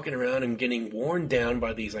I'm walking around and getting worn down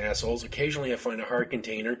by these assholes. Occasionally I find a heart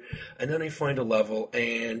container, and then I find a level,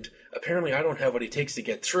 and apparently I don't have what it takes to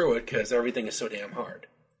get through it because everything is so damn hard.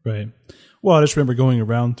 Right. Well, I just remember going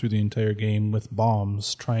around through the entire game with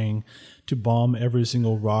bombs, trying to bomb every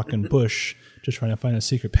single rock and bush, just trying to find a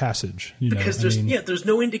secret passage. Because there's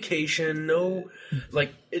no indication,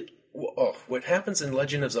 what happens in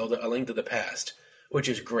Legend of Zelda: A Link to the Past, which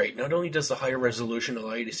is great. Not only does the higher resolution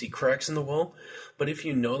allow you to see cracks in the wall, but if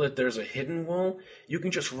you know that there's a hidden wall, you can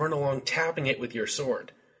just run along tapping it with your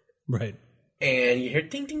sword. Right. And you hear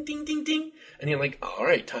ding, ding, ding, ding, ding, and you're like, all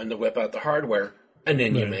right, time to whip out the hardware. and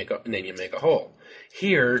then you Right. make a hole.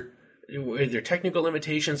 Here, either technical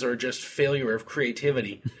limitations or just failure of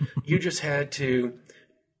creativity, you just had to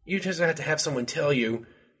have someone tell you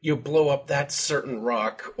blow up that certain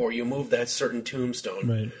rock or you move that certain tombstone.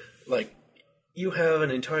 Right. Like, you have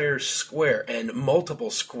an entire square and multiple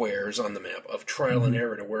squares on the map of trial and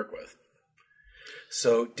error to work with.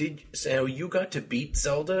 So you got to beat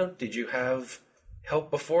Zelda? Did you have help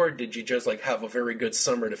before? Or did you just have a very good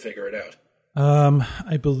summer to figure it out?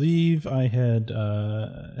 I believe I had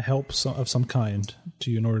help of some kind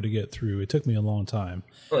in order to get through. It took me a long time,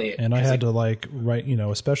 Well, yeah, and I had to write,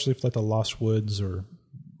 especially for the Lost Woods or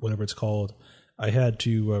whatever it's called. I had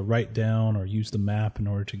to write down or use the map in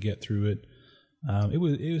order to get through it. It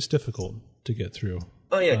was difficult to get through.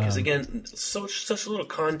 Oh yeah, because again, such little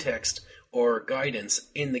context or guidance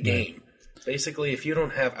in the game. Basically, if you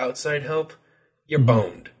don't have outside help, you're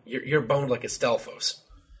boned. You're boned like a Stelphos.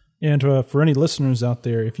 And for any listeners out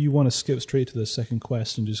there, if you want to skip straight to the second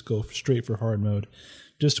quest and just go straight for hard mode,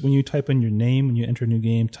 just when you type in your name, when you enter a new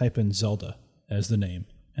game, type in Zelda as the name,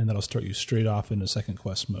 and that'll start you straight off into second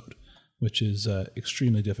quest mode, which is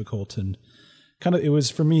extremely difficult. And it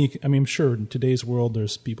was for me, I mean, sure, in today's world,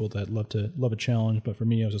 there's people that love a challenge, but for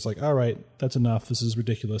me, I was just like, all right, that's enough. This is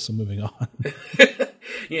ridiculous. I'm moving on.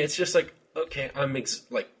 Yeah, it's just okay,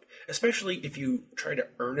 especially if you try to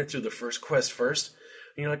earn it through the first quest first,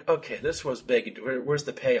 and you're like, okay, this was big. Where's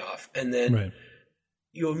the payoff? And then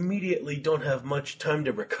you immediately don't have much time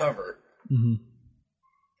to recover. Mm-hmm.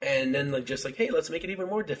 And then hey, let's make it even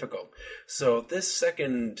more difficult. So this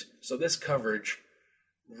coverage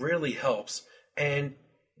really helps. And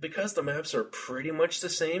because the maps are pretty much the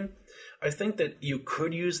same, I think that you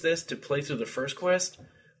could use this to play through the first quest,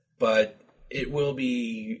 but it will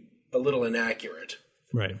be a little inaccurate.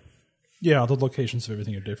 Right. Yeah, the locations of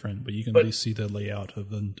everything are different, but you can at least see the layout of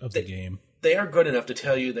the game. They are good enough to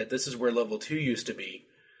tell you that this is where level 2 used to be.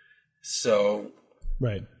 So...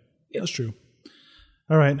 Right. Yep. That's true.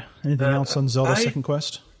 All right. Anything else on Zelda Second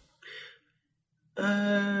Quest?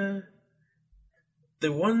 The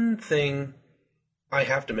one thing I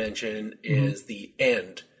have to mention is the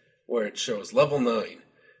end, where it shows level 9.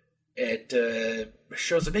 It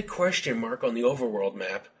shows a big question mark on the overworld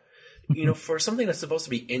map. For something that's supposed to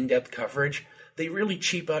be in-depth coverage, they really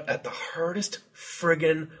cheap out at the hardest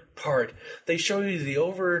friggin' part. They show you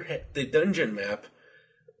the dungeon map,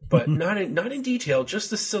 but not in detail, just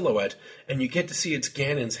the silhouette, and you get to see it's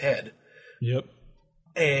Ganon's head. Yep.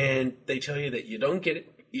 And they tell you that you don't get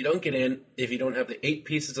in if you don't have the 8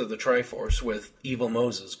 pieces of the Triforce with Evil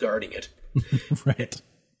Moses guarding it. Right.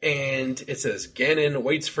 And it says, Ganon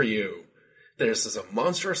waits for you. This is a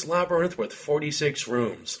monstrous labyrinth with 46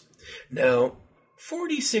 rooms. Now,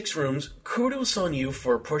 46 rooms, kudos on you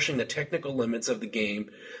for pushing the technical limits of the game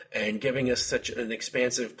and giving us such an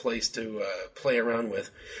expansive place to play around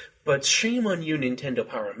with. But shame on you, Nintendo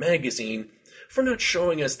Power Magazine, for not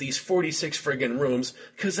showing us these 46 friggin' rooms,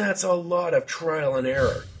 because that's a lot of trial and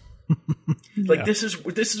error. This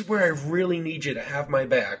is where I really need you to have my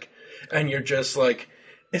back. And you're just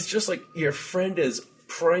it's just like your friend is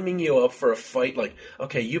priming you up for a fight,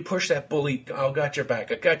 okay, you push that bully, I got your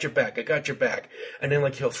back. And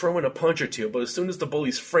then, he'll throw in a punch or two, but as soon as the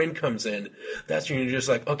bully's friend comes in, that's when you're just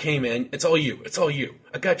okay, man, it's all you.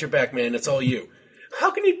 I got your back, man, it's all you.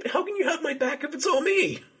 How can you have my back if it's all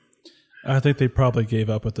me? I think they probably gave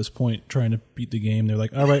up at this point trying to beat the game. They're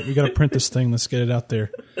like, all right, we got to print this thing. Let's get it out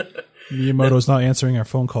there. Miyamoto's not answering our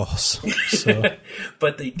phone calls. So.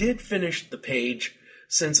 But they did finish the page.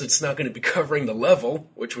 Since it's not going to be covering the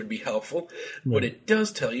level, which would be helpful, what it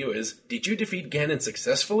does tell you is, did you defeat Ganon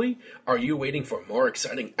successfully? Are you waiting for more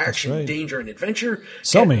exciting action, danger, and adventure?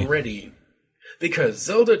 Sell Get me. ready. Because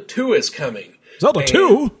Zelda 2 is coming. Zelda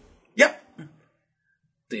 2? Yep.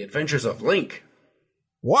 The Adventures of Link.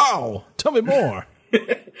 Wow. Tell me more.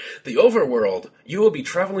 The Overworld. You will be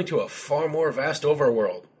traveling to a far more vast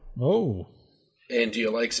overworld. Oh. And do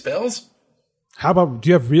you like spells? How about, do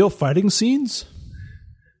you have real fighting scenes?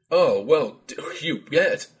 Oh, well, you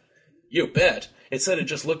bet. You bet. Instead of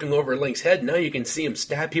just looking over Link's head, now you can see him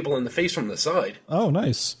stab people in the face from the side. Oh,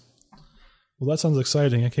 nice. Well, that sounds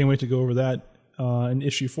exciting. I can't wait to go over that in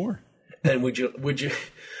issue 4. And would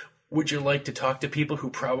you like to talk to people who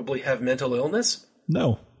probably have mental illness?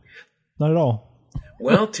 No, not at all.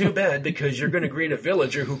 Well, too bad, because you're going to greet a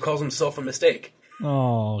villager who calls himself a mistake.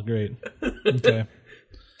 Oh, great. Okay.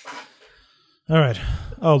 All right.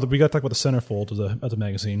 Oh, we got to talk about the centerfold of the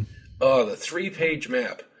magazine. Oh, the 3-page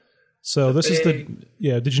map. So this is the...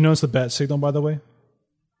 Yeah, did you notice the bat signal, by the way?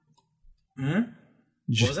 What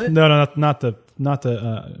was it? No, not the...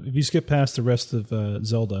 If you skip past the rest of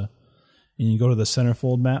Zelda, and you go to the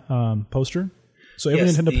centerfold poster. So every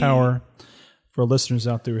Yes, Nintendo Power, for listeners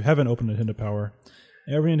out there who haven't opened Nintendo Power,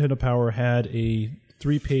 every Nintendo Power had a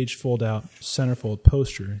 3-page fold-out centerfold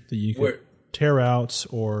poster that you could tear out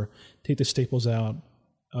or take the staples out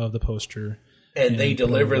of the poster. And they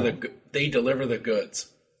deliver the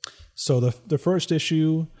goods. So the first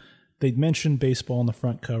issue, they mentioned baseball on the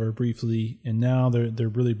front cover briefly, and now they're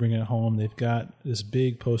really bringing it home. They've got this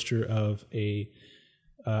big poster of a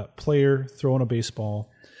player throwing a baseball,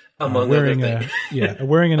 wearing a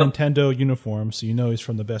Nintendo uniform, so you know he's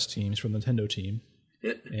from the best team. He's from the Nintendo team.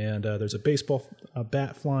 Yeah. And there's a baseball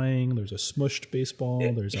bat flying. There's a smushed baseball.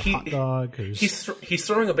 There's a hot dog. He's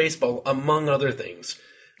throwing a baseball, among other things.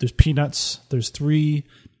 There's peanuts. There's 3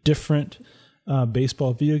 different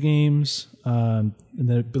baseball video games. And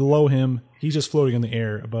then below him, he's just floating in the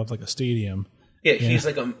air above like a stadium. Yeah, he's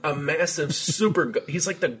like a massive super... He's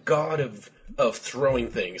like the god of throwing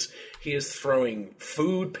things. He is throwing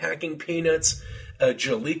food, packing peanuts,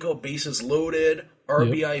 Jaleco bases loaded,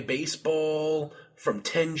 RBI baseball from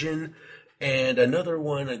Tenjin, and another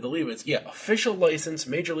one, I believe it's, official license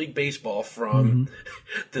Major League Baseball from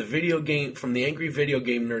the Angry Video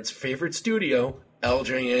Game Nerd's favorite studio,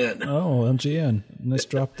 LJN. Oh, LJN. Nice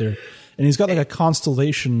drop there. And he's got like a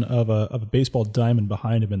constellation of a baseball diamond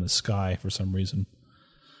behind him in the sky for some reason.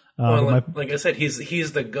 Like I said,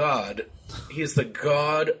 he's the god. He's the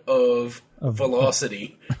god of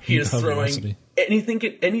velocity. He is throwing anything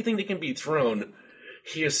that can be thrown.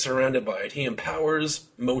 He is surrounded by it. He empowers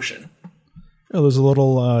motion. Oh, there's a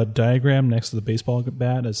little diagram next to the baseball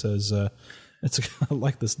bat that says it's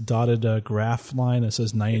like this dotted graph line that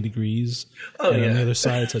says 90 degrees, and on the other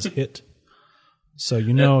side it says hit. So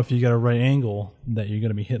you know if you got a right angle that you're going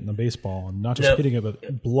to be hitting the baseball, and not just hitting it,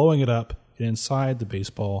 but blowing it up inside the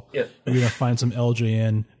baseball. Yeah. You're going to find some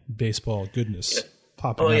LJN baseball goodness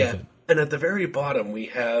popping out of it. And at the very bottom, we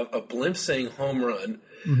have a blimp saying home run.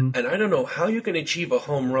 Mm-hmm. And I don't know how you can achieve a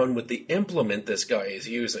home run with the implement this guy is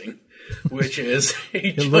using, which is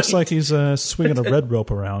it looks like he's swinging a red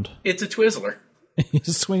rope around. It's a Twizzler.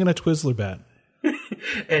 He's swinging a Twizzler bat.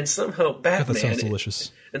 And somehow Batman... That sounds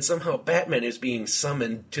delicious. And somehow Batman is being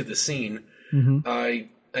summoned to the scene. Mm-hmm.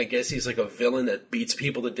 I guess he's like a villain that beats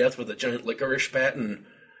people to death with a giant licorice bat. And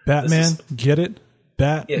Batman, get it?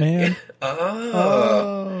 Batman?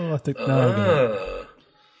 Yeah. I think now I get it.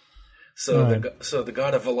 So the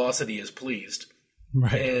god of velocity is pleased.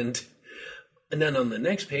 Right. And then on the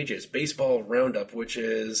next page is Baseball Roundup, which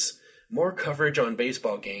is more coverage on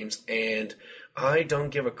baseball games. And I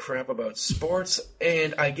don't give a crap about sports,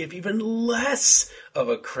 and I give even less of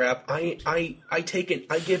a crap. I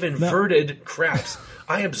give inverted craps.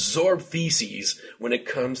 I absorb feces when it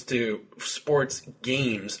comes to sports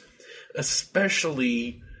games,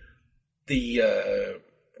 especially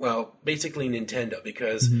basically Nintendo,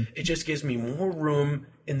 because it just gives me more room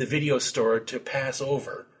in the video store to pass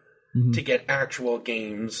over to get actual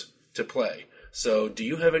games to play. So do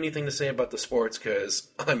you have anything to say about the sports? Because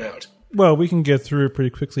I'm out. Well, we can get through it pretty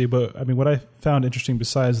quickly, but I mean, what I found interesting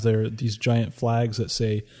besides these giant flags that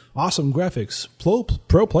say "awesome graphics,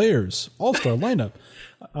 pro players, all-star lineup,"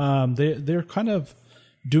 they're kind of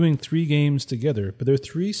doing 3 games together, but they're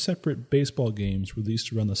 3 separate baseball games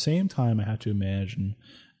released around the same time, I have to imagine.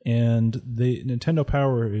 And the Nintendo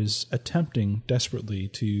Power is attempting desperately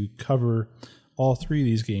to cover all 3 of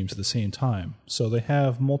these games at the same time. So they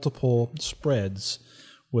have multiple spreads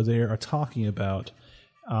where they are talking about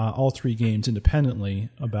all 3 games independently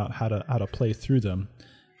about how to play through them.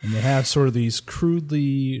 And they have sort of these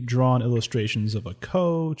crudely drawn illustrations of a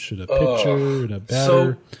coach and a pitcher and a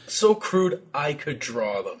batter. So crude I could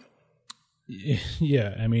draw them.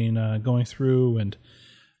 Yeah, I mean, going through and,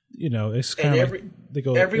 it's kind of like they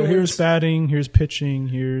go, here's batting, here's pitching,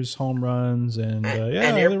 here's home runs, and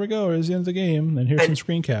there we go, here's the end of the game, and here's some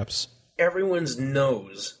screen caps. Everyone's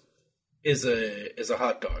nose is a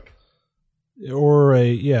hot dog. Or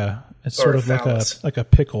it's sort of like a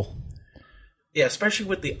pickle. Yeah, especially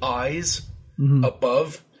with the eyes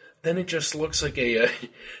above, then it just looks like it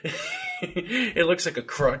looks like a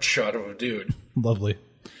crotch shot of a dude. Lovely.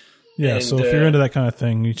 Yeah, so if you're into that kind of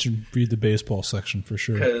thing, you should read the baseball section for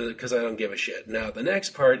sure. Because I don't give a shit. Now, the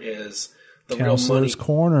next part is the Counselor's real money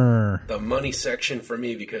Corner. The money section for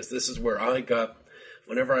me, because this is where I got,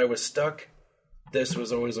 whenever I was stuck, this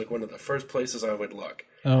was always like one of the first places I would look.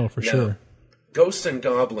 Oh, for sure. Ghosts and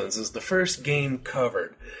Goblins is the first game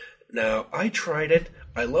covered. Now, I tried it.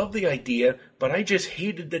 I love the idea, but I just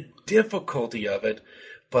hated the difficulty of it.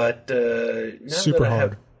 But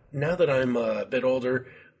now that I'm a bit older,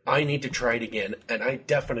 I need to try it again, and I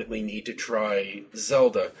definitely need to try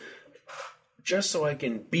Zelda. just so I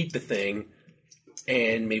can beat the thing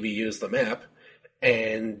and maybe use the map.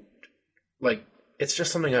 And, like, it's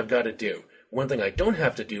just something I've got to do. One thing I don't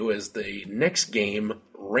have to do is the next game,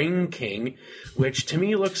 Ring King, which to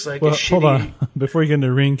me looks like a shitty... Hold on. Before you get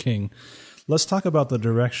into Ring King, let's talk about the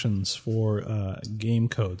directions for game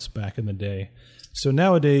codes back in the day. So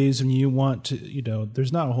nowadays, when you want to,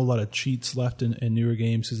 there's not a whole lot of cheats left in newer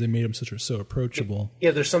games because they made them so approachable.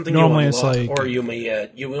 Yeah, there's something normally you unlock, it's like, or you may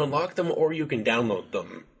you unlock them, or you can download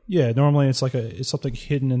them. Yeah, normally it's something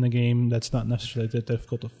hidden in the game that's not necessarily that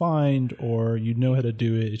difficult to find, or you know how to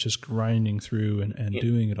do it. It's just grinding through and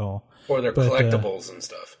doing it all. Or they're collectibles and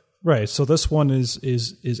stuff. Right. So this one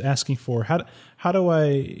is asking for how do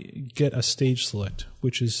I get a stage select,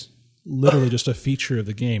 which is literally just a feature of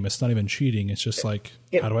the game. It's not even cheating. It's just like,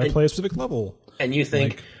 how do I play a specific level? And you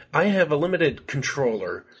think, I have a limited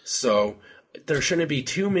controller, so there shouldn't be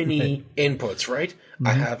too many inputs, right? Mm-hmm.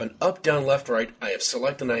 I have an up, down, left, right. I have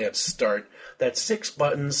select and I have start. That's 6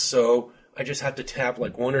 buttons, so I just have to tap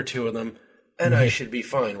like 1 or 2 of them, and I should be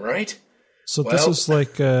fine, right? So this is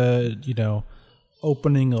like,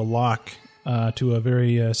 opening a lock to a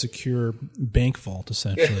very secure bank vault,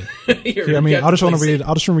 essentially. I'll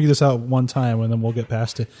just read this out one time, and then we'll get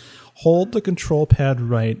past it. Hold the control pad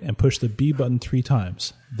right and push the B button 3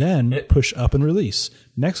 times. Then push up and release.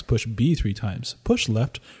 Next, push B 3 times. Push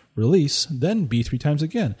left, release, then B 3 times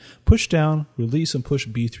again. Push down, release, and push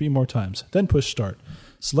B 3 more times. Then push start.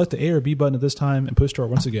 Select the A or B button at this time and push start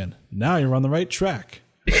once again. Now you're on the right track.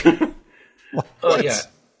 Oh yeah.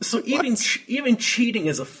 So even cheating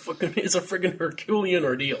is a friggin' Herculean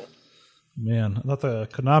ordeal. Man, I thought the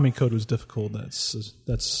Konami code was difficult.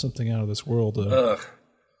 That's something out of this world.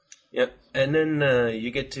 Yep. And then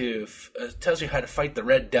you get to tells you how to fight the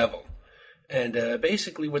Red Devil, and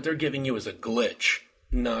basically what they're giving you is a glitch,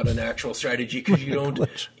 not an actual strategy, because you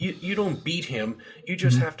don't beat him. You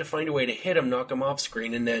just have to find a way to hit him, knock him off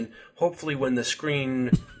screen, and then hopefully when the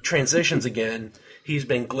screen transitions again, he's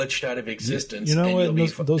been glitched out of existence. You know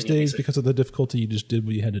what? Those days, because of the difficulty, you just did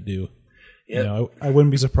what you had to do. Yeah. I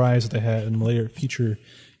wouldn't be surprised if they had in a later future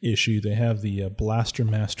issue they have the Blaster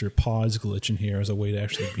Master pause glitch in here as a way to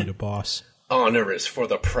actually beat a boss. Honor is for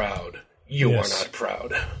the proud. You are not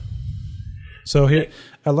proud. So here,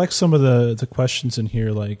 I like some of the questions in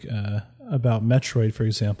here, like about Metroid, for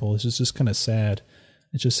example. It's just kind of sad.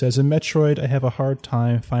 It just says, in Metroid, I have a hard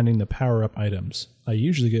time finding the power-up items. I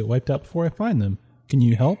usually get wiped out before I find them. Can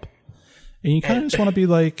you help? And you kind of just want to be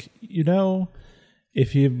like,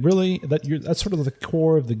 if you really, that's sort of the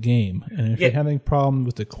core of the game. And if you're having a problem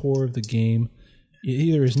with the core of the game, it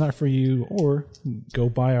either is not for you or go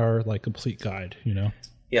buy our complete guide,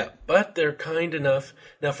 Yeah, but they're kind enough.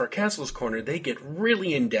 Now for Castle's Corner, they get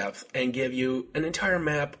really in-depth and give you an entire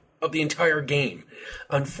map of the entire game.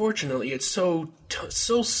 Unfortunately, it's so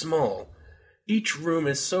small. Each room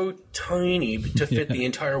is so tiny to fit the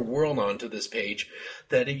entire world onto this page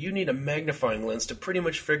that if you need a magnifying lens to pretty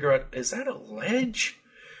much figure out, is that a ledge?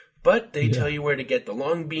 But they tell you where to get the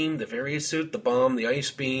long beam, the various suit, the bomb, the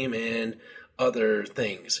ice beam, and other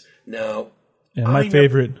things. Now, and my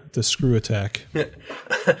favorite, the screw attack.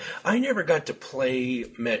 I never got to play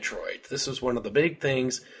Metroid. This was one of the big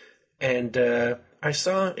things, and I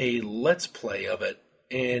saw a Let's Play of it,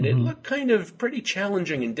 and it looked kind of pretty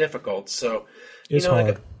challenging and difficult. So,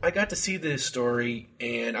 I got to see this story,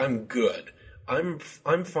 and I'm good. I'm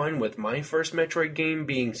fine with my first Metroid game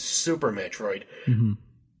being Super Metroid. Mm-hmm.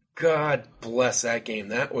 God bless that game.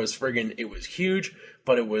 That was friggin', it was huge,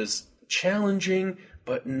 but it was challenging,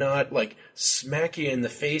 but not smack you in the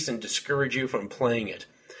face and discourage you from playing it.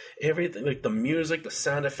 Everything, the music, the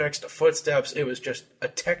sound effects, the footsteps, it was just a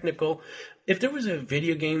technical. If there was a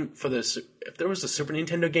video game if there was a Super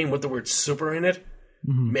Nintendo game with the word Super in it,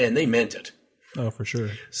 man, they meant it. Oh, for sure.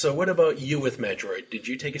 So what about you with Metroid? Did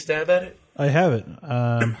you take a stab at it? I have it.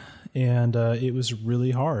 And it was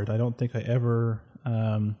really hard. I don't think I ever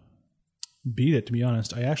beat it, to be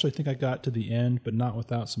honest. I actually think I got to the end, but not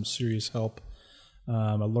without some serious help.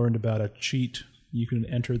 I learned about a cheat. You can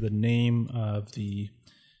enter the name of the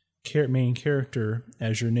main character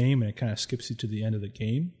as your name, and it kind of skips you to the end of the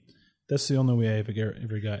game. That's the only way I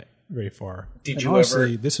ever got very far.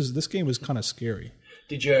 This game was kind of scary.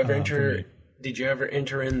 Did you ever enter? Did you ever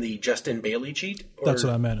enter in the Justin Bailey cheat? That's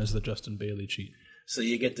what I meant, is the Justin Bailey cheat. So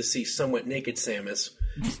you get to see somewhat naked Samus,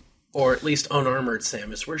 or at least unarmored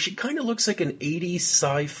Samus, where she kind of looks like an 80s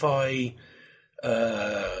sci-fi,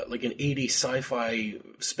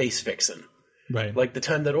 space vixen. Right. Like the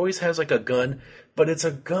time that always has a gun, but it's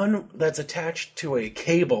a gun that's attached to a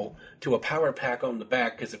cable to a power pack on the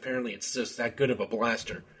back, because apparently it's just that good of a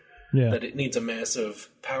blaster. Yeah. that it needs a massive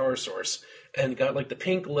power source, and got like the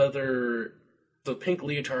pink leotards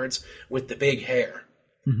with the big hair.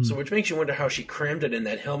 So which makes you wonder how she crammed it in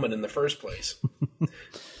that helmet in the first place.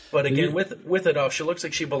 But again, with it off, she looks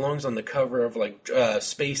like she belongs on the cover of like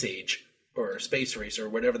Space Age or Space Race or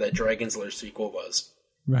whatever that Dragon's Lair sequel was.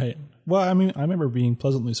 Right. Well, I mean, I remember being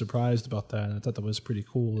pleasantly surprised about that. And I thought that was pretty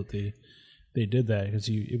cool that they did that because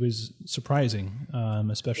it was surprising,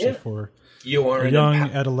 especially for a young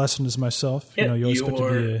adolescent as myself. Yeah, you always expect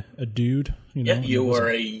to be a dude. You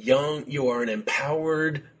are an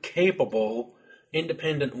empowered, capable,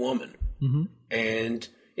 independent woman. And,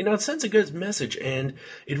 it sends a good message, and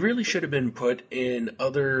it really should have been put in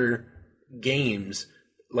other games.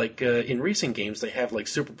 Like, in recent games, they have, like,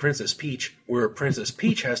 Super Princess Peach, where Princess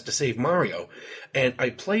Peach has to save Mario. And I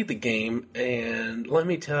played the game, and let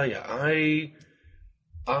me tell you,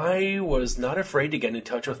 I was not afraid to get in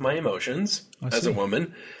touch with my emotions as a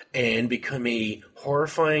woman and become a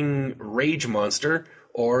horrifying rage monster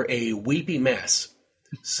or a weepy mess.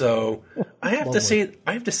 So I have to say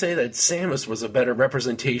that Samus was a better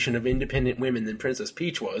representation of independent women than Princess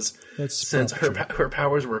Peach was, since her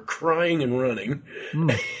powers were crying and running,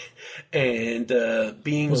 and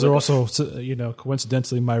being. Those are also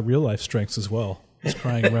coincidentally my real life strengths as well. It's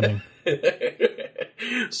crying and running,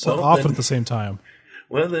 so often at the same time.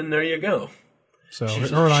 Well, then there you go. So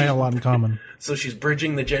her and I have a lot in common. So she's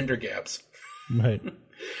bridging the gender gaps, right?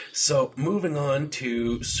 So moving on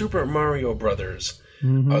to Super Mario Brothers.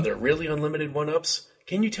 Are there really unlimited 1-ups?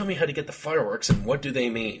 Can you tell me how to get the fireworks and what do they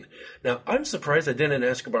mean? Now, I'm surprised I didn't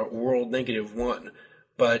ask about World -1,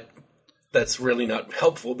 but that's really not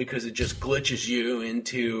helpful because it just glitches you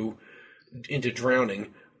into drowning.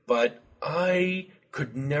 But I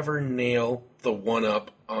could never nail the 1-up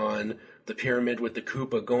on the pyramid with the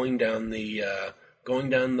Koopa going down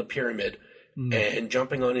the pyramid and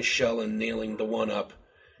jumping on his shell and nailing the 1-up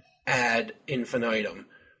ad infinitum.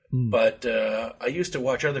 But I used to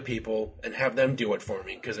watch other people and have them do it for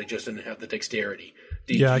me because I just didn't have the dexterity.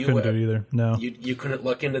 I couldn't do it either. No, you couldn't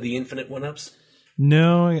luck into the infinite 1-ups.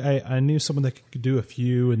 No, I knew someone that could do a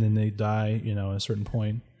few and then they die, at a certain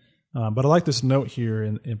point. But I like this note here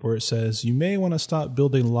where it says, you may want to stop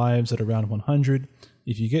building lives at around 100.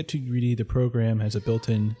 If you get too greedy, the program has a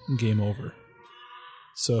built-in game over.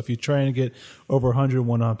 So if you try and get over 100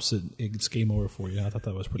 1-ups, it's game over for you. I thought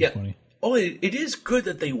that was pretty funny. Oh, it is good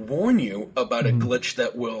that they warn you about a glitch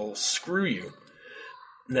that will screw you.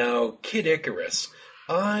 Now, Kid Icarus.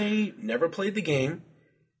 I never played the game.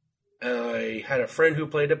 I had a friend who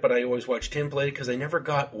played it, but I always watched him play it because I never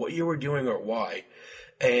got what you were doing or why.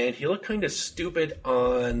 And he looked kind of stupid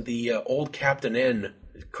on the old Captain N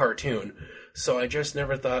cartoon. So I just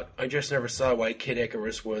never saw why Kid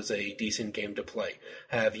Icarus was a decent game to play.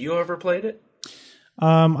 Have you ever played it?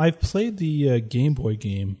 I've played the Game Boy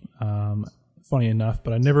game, funny enough,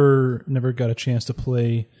 but I never got a chance to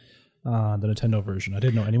play the Nintendo version. I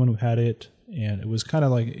didn't know anyone who had it, and it was kind of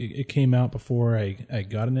like it came out before I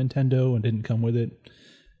got a Nintendo and didn't come with it,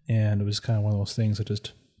 and it was kind of one of those things that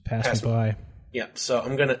just passed me by. Yeah, so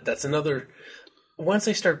that's another. Once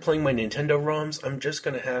I start playing my Nintendo ROMs, I'm just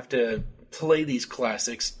gonna have to play these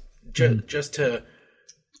classics just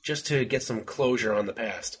to get some closure on the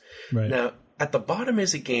past. Right. Now, at the bottom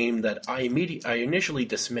is a game that I initially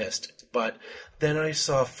dismissed, but then I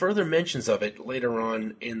saw further mentions of it later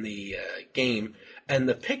on in the game, and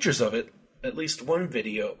the pictures of it, at least one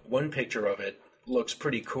picture of it, looks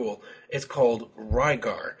pretty cool. It's called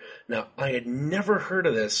Rygar. Now, I had never heard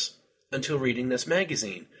of this until reading this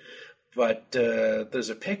magazine, but there's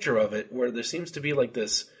a picture of it where there seems to be like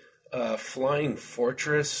this flying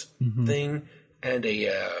fortress thing and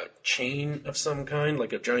a chain of some kind,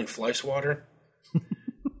 like a giant fly swatter.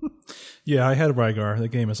 Yeah, I had Rygar. The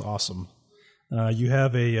game is awesome. You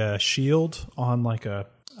have a shield on like a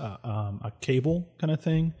cable kind of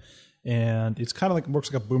thing, and it's kind of like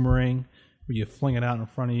works like a boomerang where you fling it out in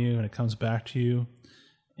front of you and it comes back to you.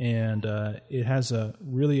 And it has a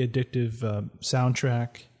really addictive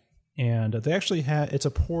soundtrack. And they actually it's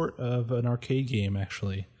a port of an arcade game,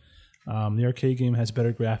 actually. The arcade game has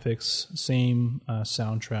better graphics, same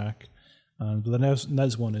soundtrack. But the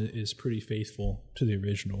NES one is pretty faithful to the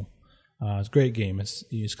original. It's a great game.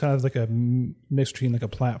 It's kind of like a mix between like a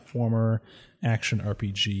platformer, action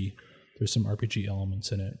RPG. There's some RPG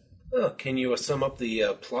elements in it. Oh, can you sum up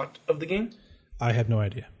the plot of the game? I have no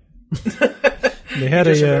idea. They had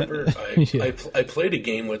I played a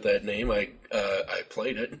game with that name. I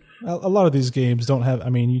played it. A lot of these games don't have. I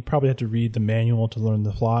mean, you probably have to read the manual to learn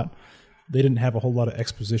the plot. They didn't have a whole lot of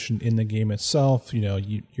exposition in the game itself.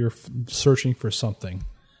 You're searching for something.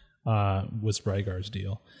 Was Rygar's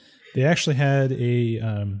deal, They actually had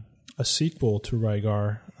a sequel to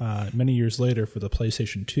Rygar many years later for the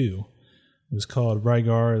PlayStation 2. It was called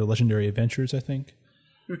Rygar: The Legendary Adventures, I think.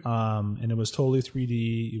 And it was totally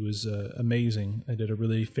 3D. It was amazing. I did a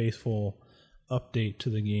really faithful update to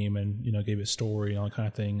the game, and gave it story and all that kind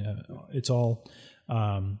of thing. It's all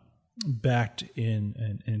backed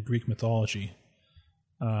in Greek mythology.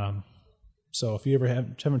 So if you ever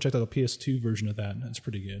haven't checked out the PS2 version of that, that's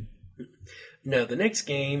pretty good. Now, the next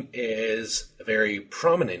game is a very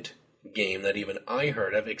prominent game that even I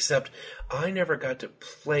heard of, except I never got to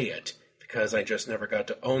play it because I just never got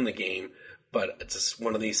to own the game. But it's just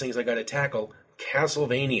one of these things I got to tackle,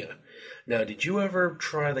 Castlevania. Now, did you ever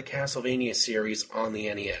try the Castlevania series on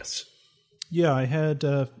the NES? Yeah, I had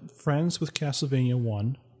friends with Castlevania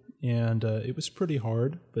 1, and it was pretty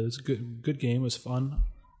hard, but it was a good game. It was fun.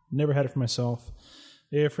 Never had it for myself.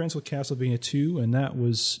 I had friends with Castlevania 2, and that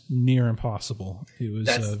was near impossible. It was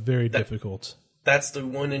very difficult. That's the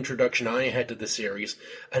one introduction I had to the series,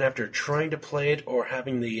 and after trying to play it or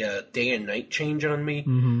having the day and night change on me,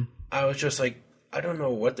 I was just like, I don't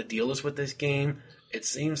know what the deal is with this game. It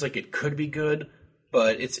seems like it could be good,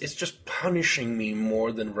 but it's just punishing me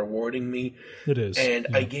more than rewarding me. It is. And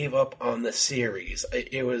I gave up on the series.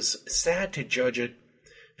 It was sad to judge it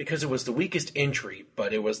because it was the weakest entry,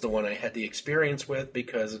 but it was the one I had the experience with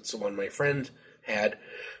because it's the one my friend had.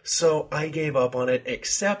 So I gave up on it,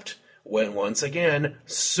 except when, once again,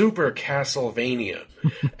 Super Castlevania.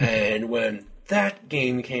 And when that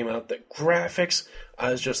game came out, the graphics, I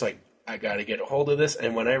was just like, I gotta get a hold of this.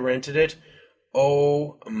 And when I rented it,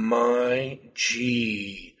 oh my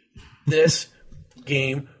gee. This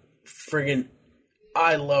game, friggin',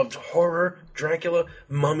 I loved horror, Dracula,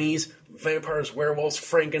 mummies, vampires, werewolves,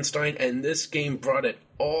 Frankenstein, and this game brought it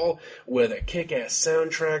all with a kick-ass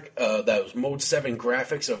soundtrack, that was Mode 7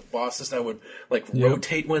 graphics of bosses that would,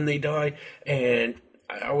 rotate when they die, and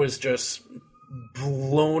I was just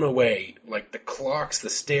blown away. Like, the clocks, the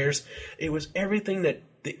stairs, it was everything that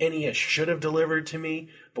the NES should have delivered to me,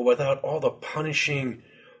 but without all the punishing,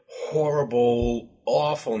 horrible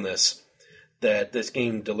awfulness that this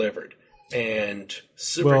game delivered. And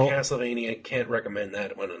Super Castlevania, can't recommend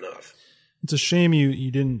that one enough. It's a shame you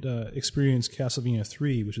didn't experience Castlevania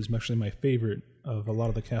 3, which is actually my favorite of a lot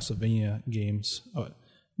of the Castlevania games.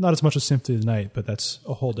 Not as much as Symphony of the Night, but that's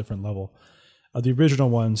a whole different level. The original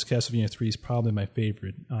ones, Castlevania 3 is probably my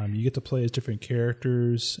favorite. You get to play as different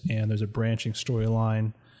characters, and there's a branching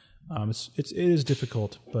storyline. It is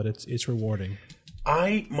difficult, but it's rewarding.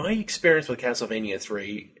 My experience with Castlevania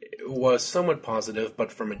 3 was somewhat positive,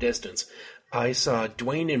 but from a distance. I saw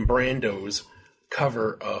Dwayne and Brando's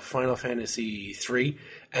cover of Final Fantasy 3,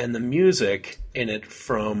 and the music in it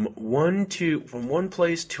from one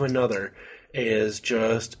place to another is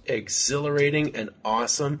just exhilarating and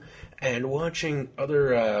awesome. And watching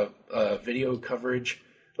other video coverage,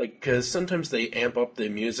 because sometimes they amp up the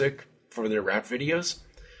music for their rap videos,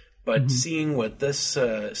 but seeing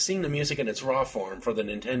the music in its raw form for the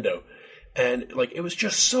Nintendo, and it was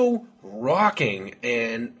just so rocking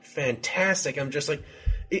and fantastic. I'm just like,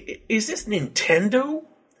 is this Nintendo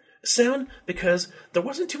sound? Because there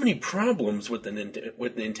wasn't too many problems with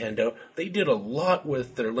Nintendo. They did a lot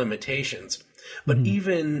with their limitations, but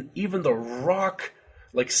even the rock,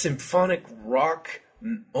 symphonic rock,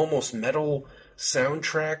 almost metal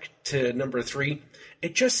soundtrack to number 3,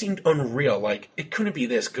 it just seemed unreal. It couldn't be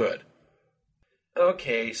this good.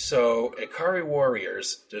 Okay, so Ikari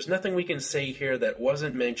Warriors. There's nothing we can say here that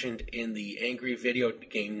wasn't mentioned in the Angry Video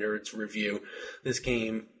Game Nerds review. This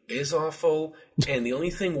game is awful, and the only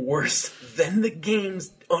thing worse than the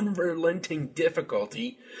game's unrelenting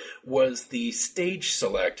difficulty was the stage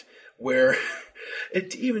select, where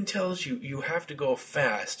it even tells you have to go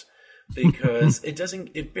fast, because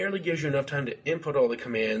it barely gives you enough time to input all the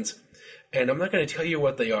commands. And I'm not going to tell you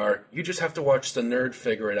what they are. You just have to watch the nerd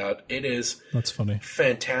figure it out. It is That's funny.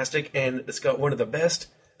 Fantastic, and it's got one of the best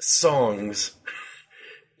songs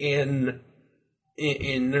in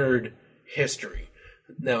nerd history.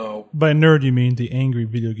 Now, by nerd you mean the Angry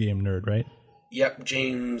Video Game Nerd, right? Yep,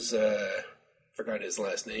 James, forgot his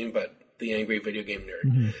last name, but the Angry Video Game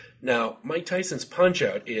Nerd. Now, Mike Tyson's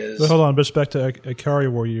Punch-Out is... But hold on, just back to Ikari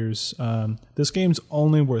Warriors. This game's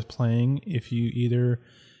only worth playing if you either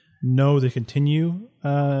know the continue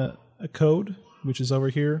code, which is over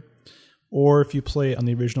here, or if you play it on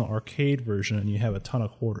the original arcade version and you have a ton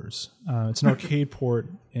of quarters. It's an arcade port,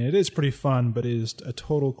 and it is pretty fun, but it is a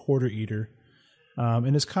total quarter eater.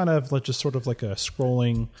 And it's kind of just sort of like a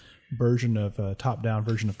scrolling version of a top-down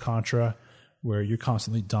version of Contra, where you're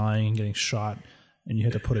constantly dying and getting shot, and you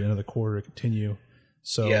have to put it into the quarter to continue.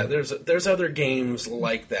 So yeah, there's other games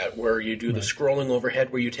like that where you do the scrolling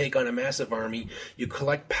overhead, where you take on a massive army, you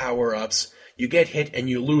collect power-ups, you get hit, and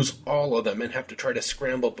you lose all of them and have to try to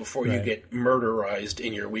scramble before you get murderized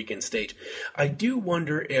in your weakened state. I do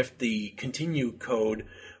wonder if the continue code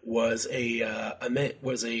was a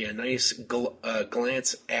nice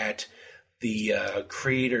glance at the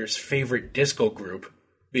creator's favorite disco group,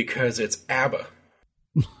 because it's ABBA.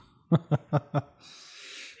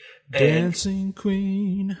 Dancing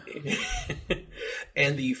Queen.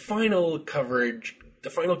 And the final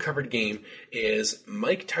covered game is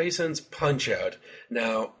Mike Tyson's Punch-Out.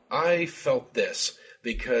 Now, I felt this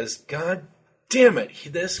because, god damn it,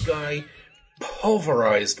 this guy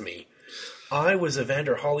pulverized me. I was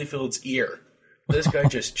Evander Holyfield's ear. This guy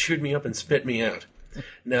just chewed me up and spit me out.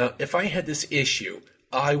 Now, if I had this issue,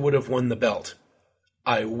 I would have won the belt.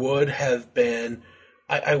 I would have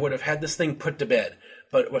had this thing put to bed.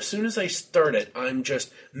 But as soon as I start it, I'm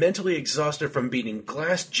just mentally exhausted from beating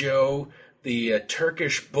Glass Joe, the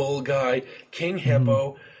Turkish bull guy, King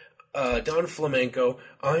Hippo, Don Flamenco.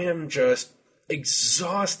 I am just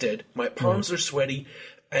exhausted. My palms are sweaty.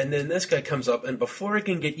 And then this guy comes up, and before I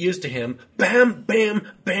can get used to him, bam, bam,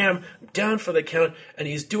 bam, down for the count, and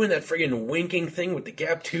he's doing that friggin' winking thing with the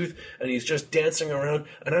gap tooth, and he's just dancing around,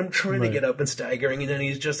 and I'm trying to get up and staggering, and then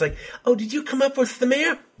he's just like, oh, did you come up with the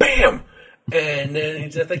mayor? Bam! And then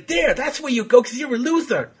he's just like, there, that's where you go, because you're a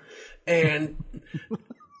loser. And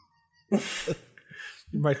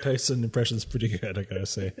Mike Tyson impression is pretty good, I gotta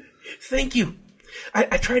say. Thank you.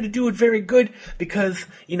 I try to do it very good because,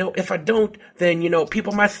 if I don't, then,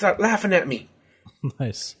 people might start laughing at me.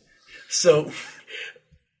 Nice. So,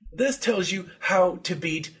 this tells you how to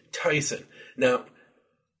beat Tyson. Now,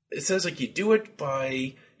 it says you do it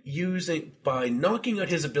by knocking out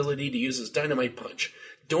his ability to use his dynamite punch.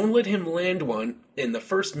 Don't let him land one in the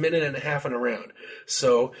first minute and a half in a round.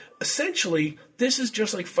 So, essentially, this is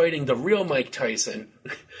just like fighting the real Mike Tyson,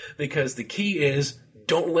 because the key is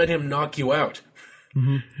don't let him knock you out.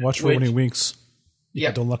 Mm-hmm. Watch for when he winks.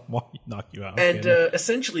 Yeah, don't let him knock you out. And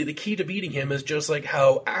essentially, the key to beating him is just like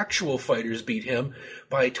how actual fighters beat him,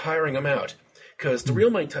 by tiring him out. Because the real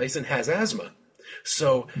Mike Tyson has asthma.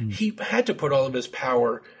 So he had to put all of his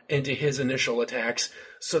power into his initial attacks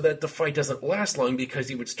so that the fight doesn't last long, because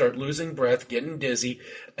he would start losing breath, getting dizzy,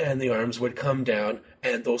 and the arms would come down.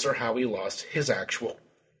 And those are how he lost his actual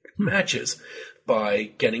matches,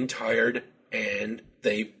 by getting tired, and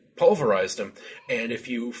they pulverized him. And if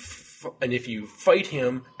you fight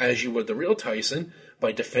him as you would the real Tyson,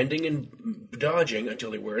 by defending and dodging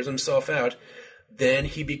until he wears himself out, then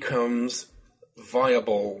he becomes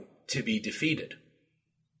viable to be defeated.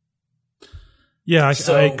 Yeah, I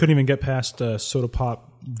couldn't even get past Soda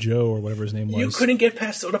Pop Joe, or whatever his name was. You couldn't get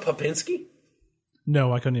past Soda Popinski?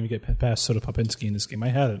 No, I couldn't even get past Soda Popinski in this game. I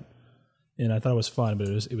had it, and I thought it was fun, but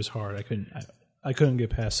it was hard. I couldn't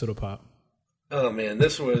get past Soda Pop. Oh man,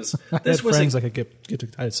 this was friends I could get to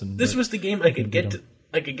Tyson. This was the game I could get to.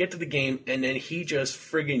 I could get to the game, and then he just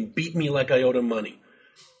friggin' beat me like I owed him money.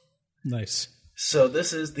 Nice. So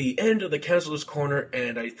this is the end of the Counselor's Corner,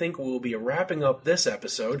 and I think we'll be wrapping up this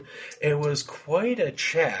episode. It was quite a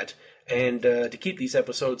chat, and to keep these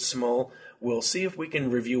episodes small, we'll see if we can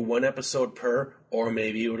review one episode per, or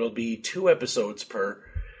maybe it'll be 2 episodes per.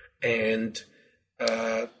 And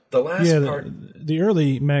the last part... The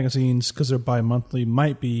early magazines, because they're bi-monthly,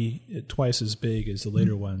 might be twice as big as the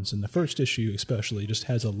later ones, and the first issue especially just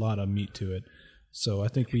has a lot of meat to it. So I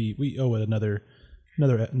think we owe it another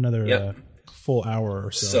full hour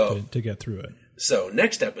or so to get through it. So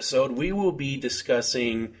next episode, we will be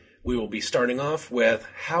starting off with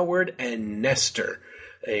Howard and Nestor,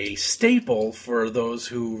 a staple for those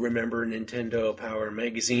who remember Nintendo Power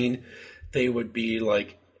Magazine. They would be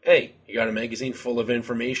like, hey, you got a magazine full of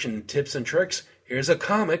information, tips, and tricks? Here's a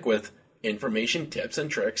comic with information, tips,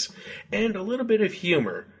 and tricks, and a little bit of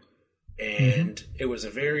humor. And it was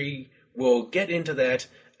we'll get into that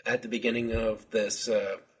at the beginning of this,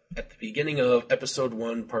 at the beginning of episode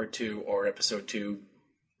 1, part 2, or episode 2,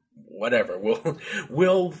 whatever.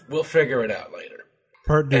 We'll figure it out later.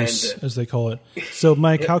 Part deuce, as they call it. So,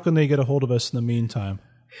 Mike, how can they get a hold of us in the meantime?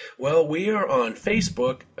 Well, we are on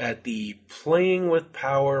Facebook at the Playing with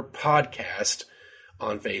Power podcast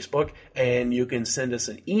on Facebook, and you can send us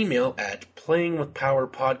an email at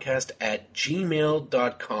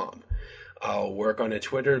playingwithpowerpodcast@gmail.com. I'll work on a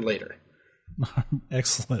Twitter later.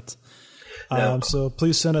 Excellent. So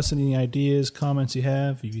please send us any ideas, comments you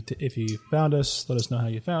have. If you found us, let us know how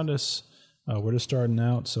you found us. We're just starting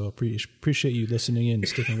out, so appreciate you listening in and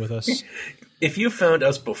sticking with us. If you found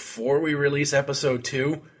us before we release episode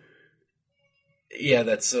 2, yeah,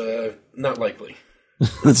 that's not likely.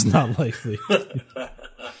 That's not likely.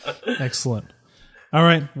 Excellent. All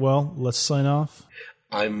right, well, let's sign off.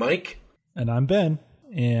 I'm Mike. And I'm Ben.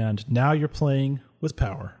 And now you're playing with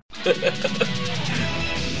power.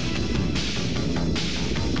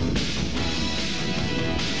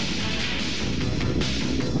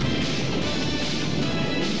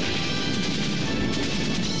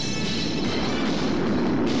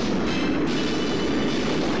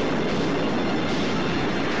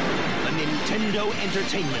 Nintendo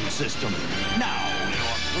Entertainment System. Now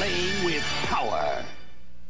you're playing with power.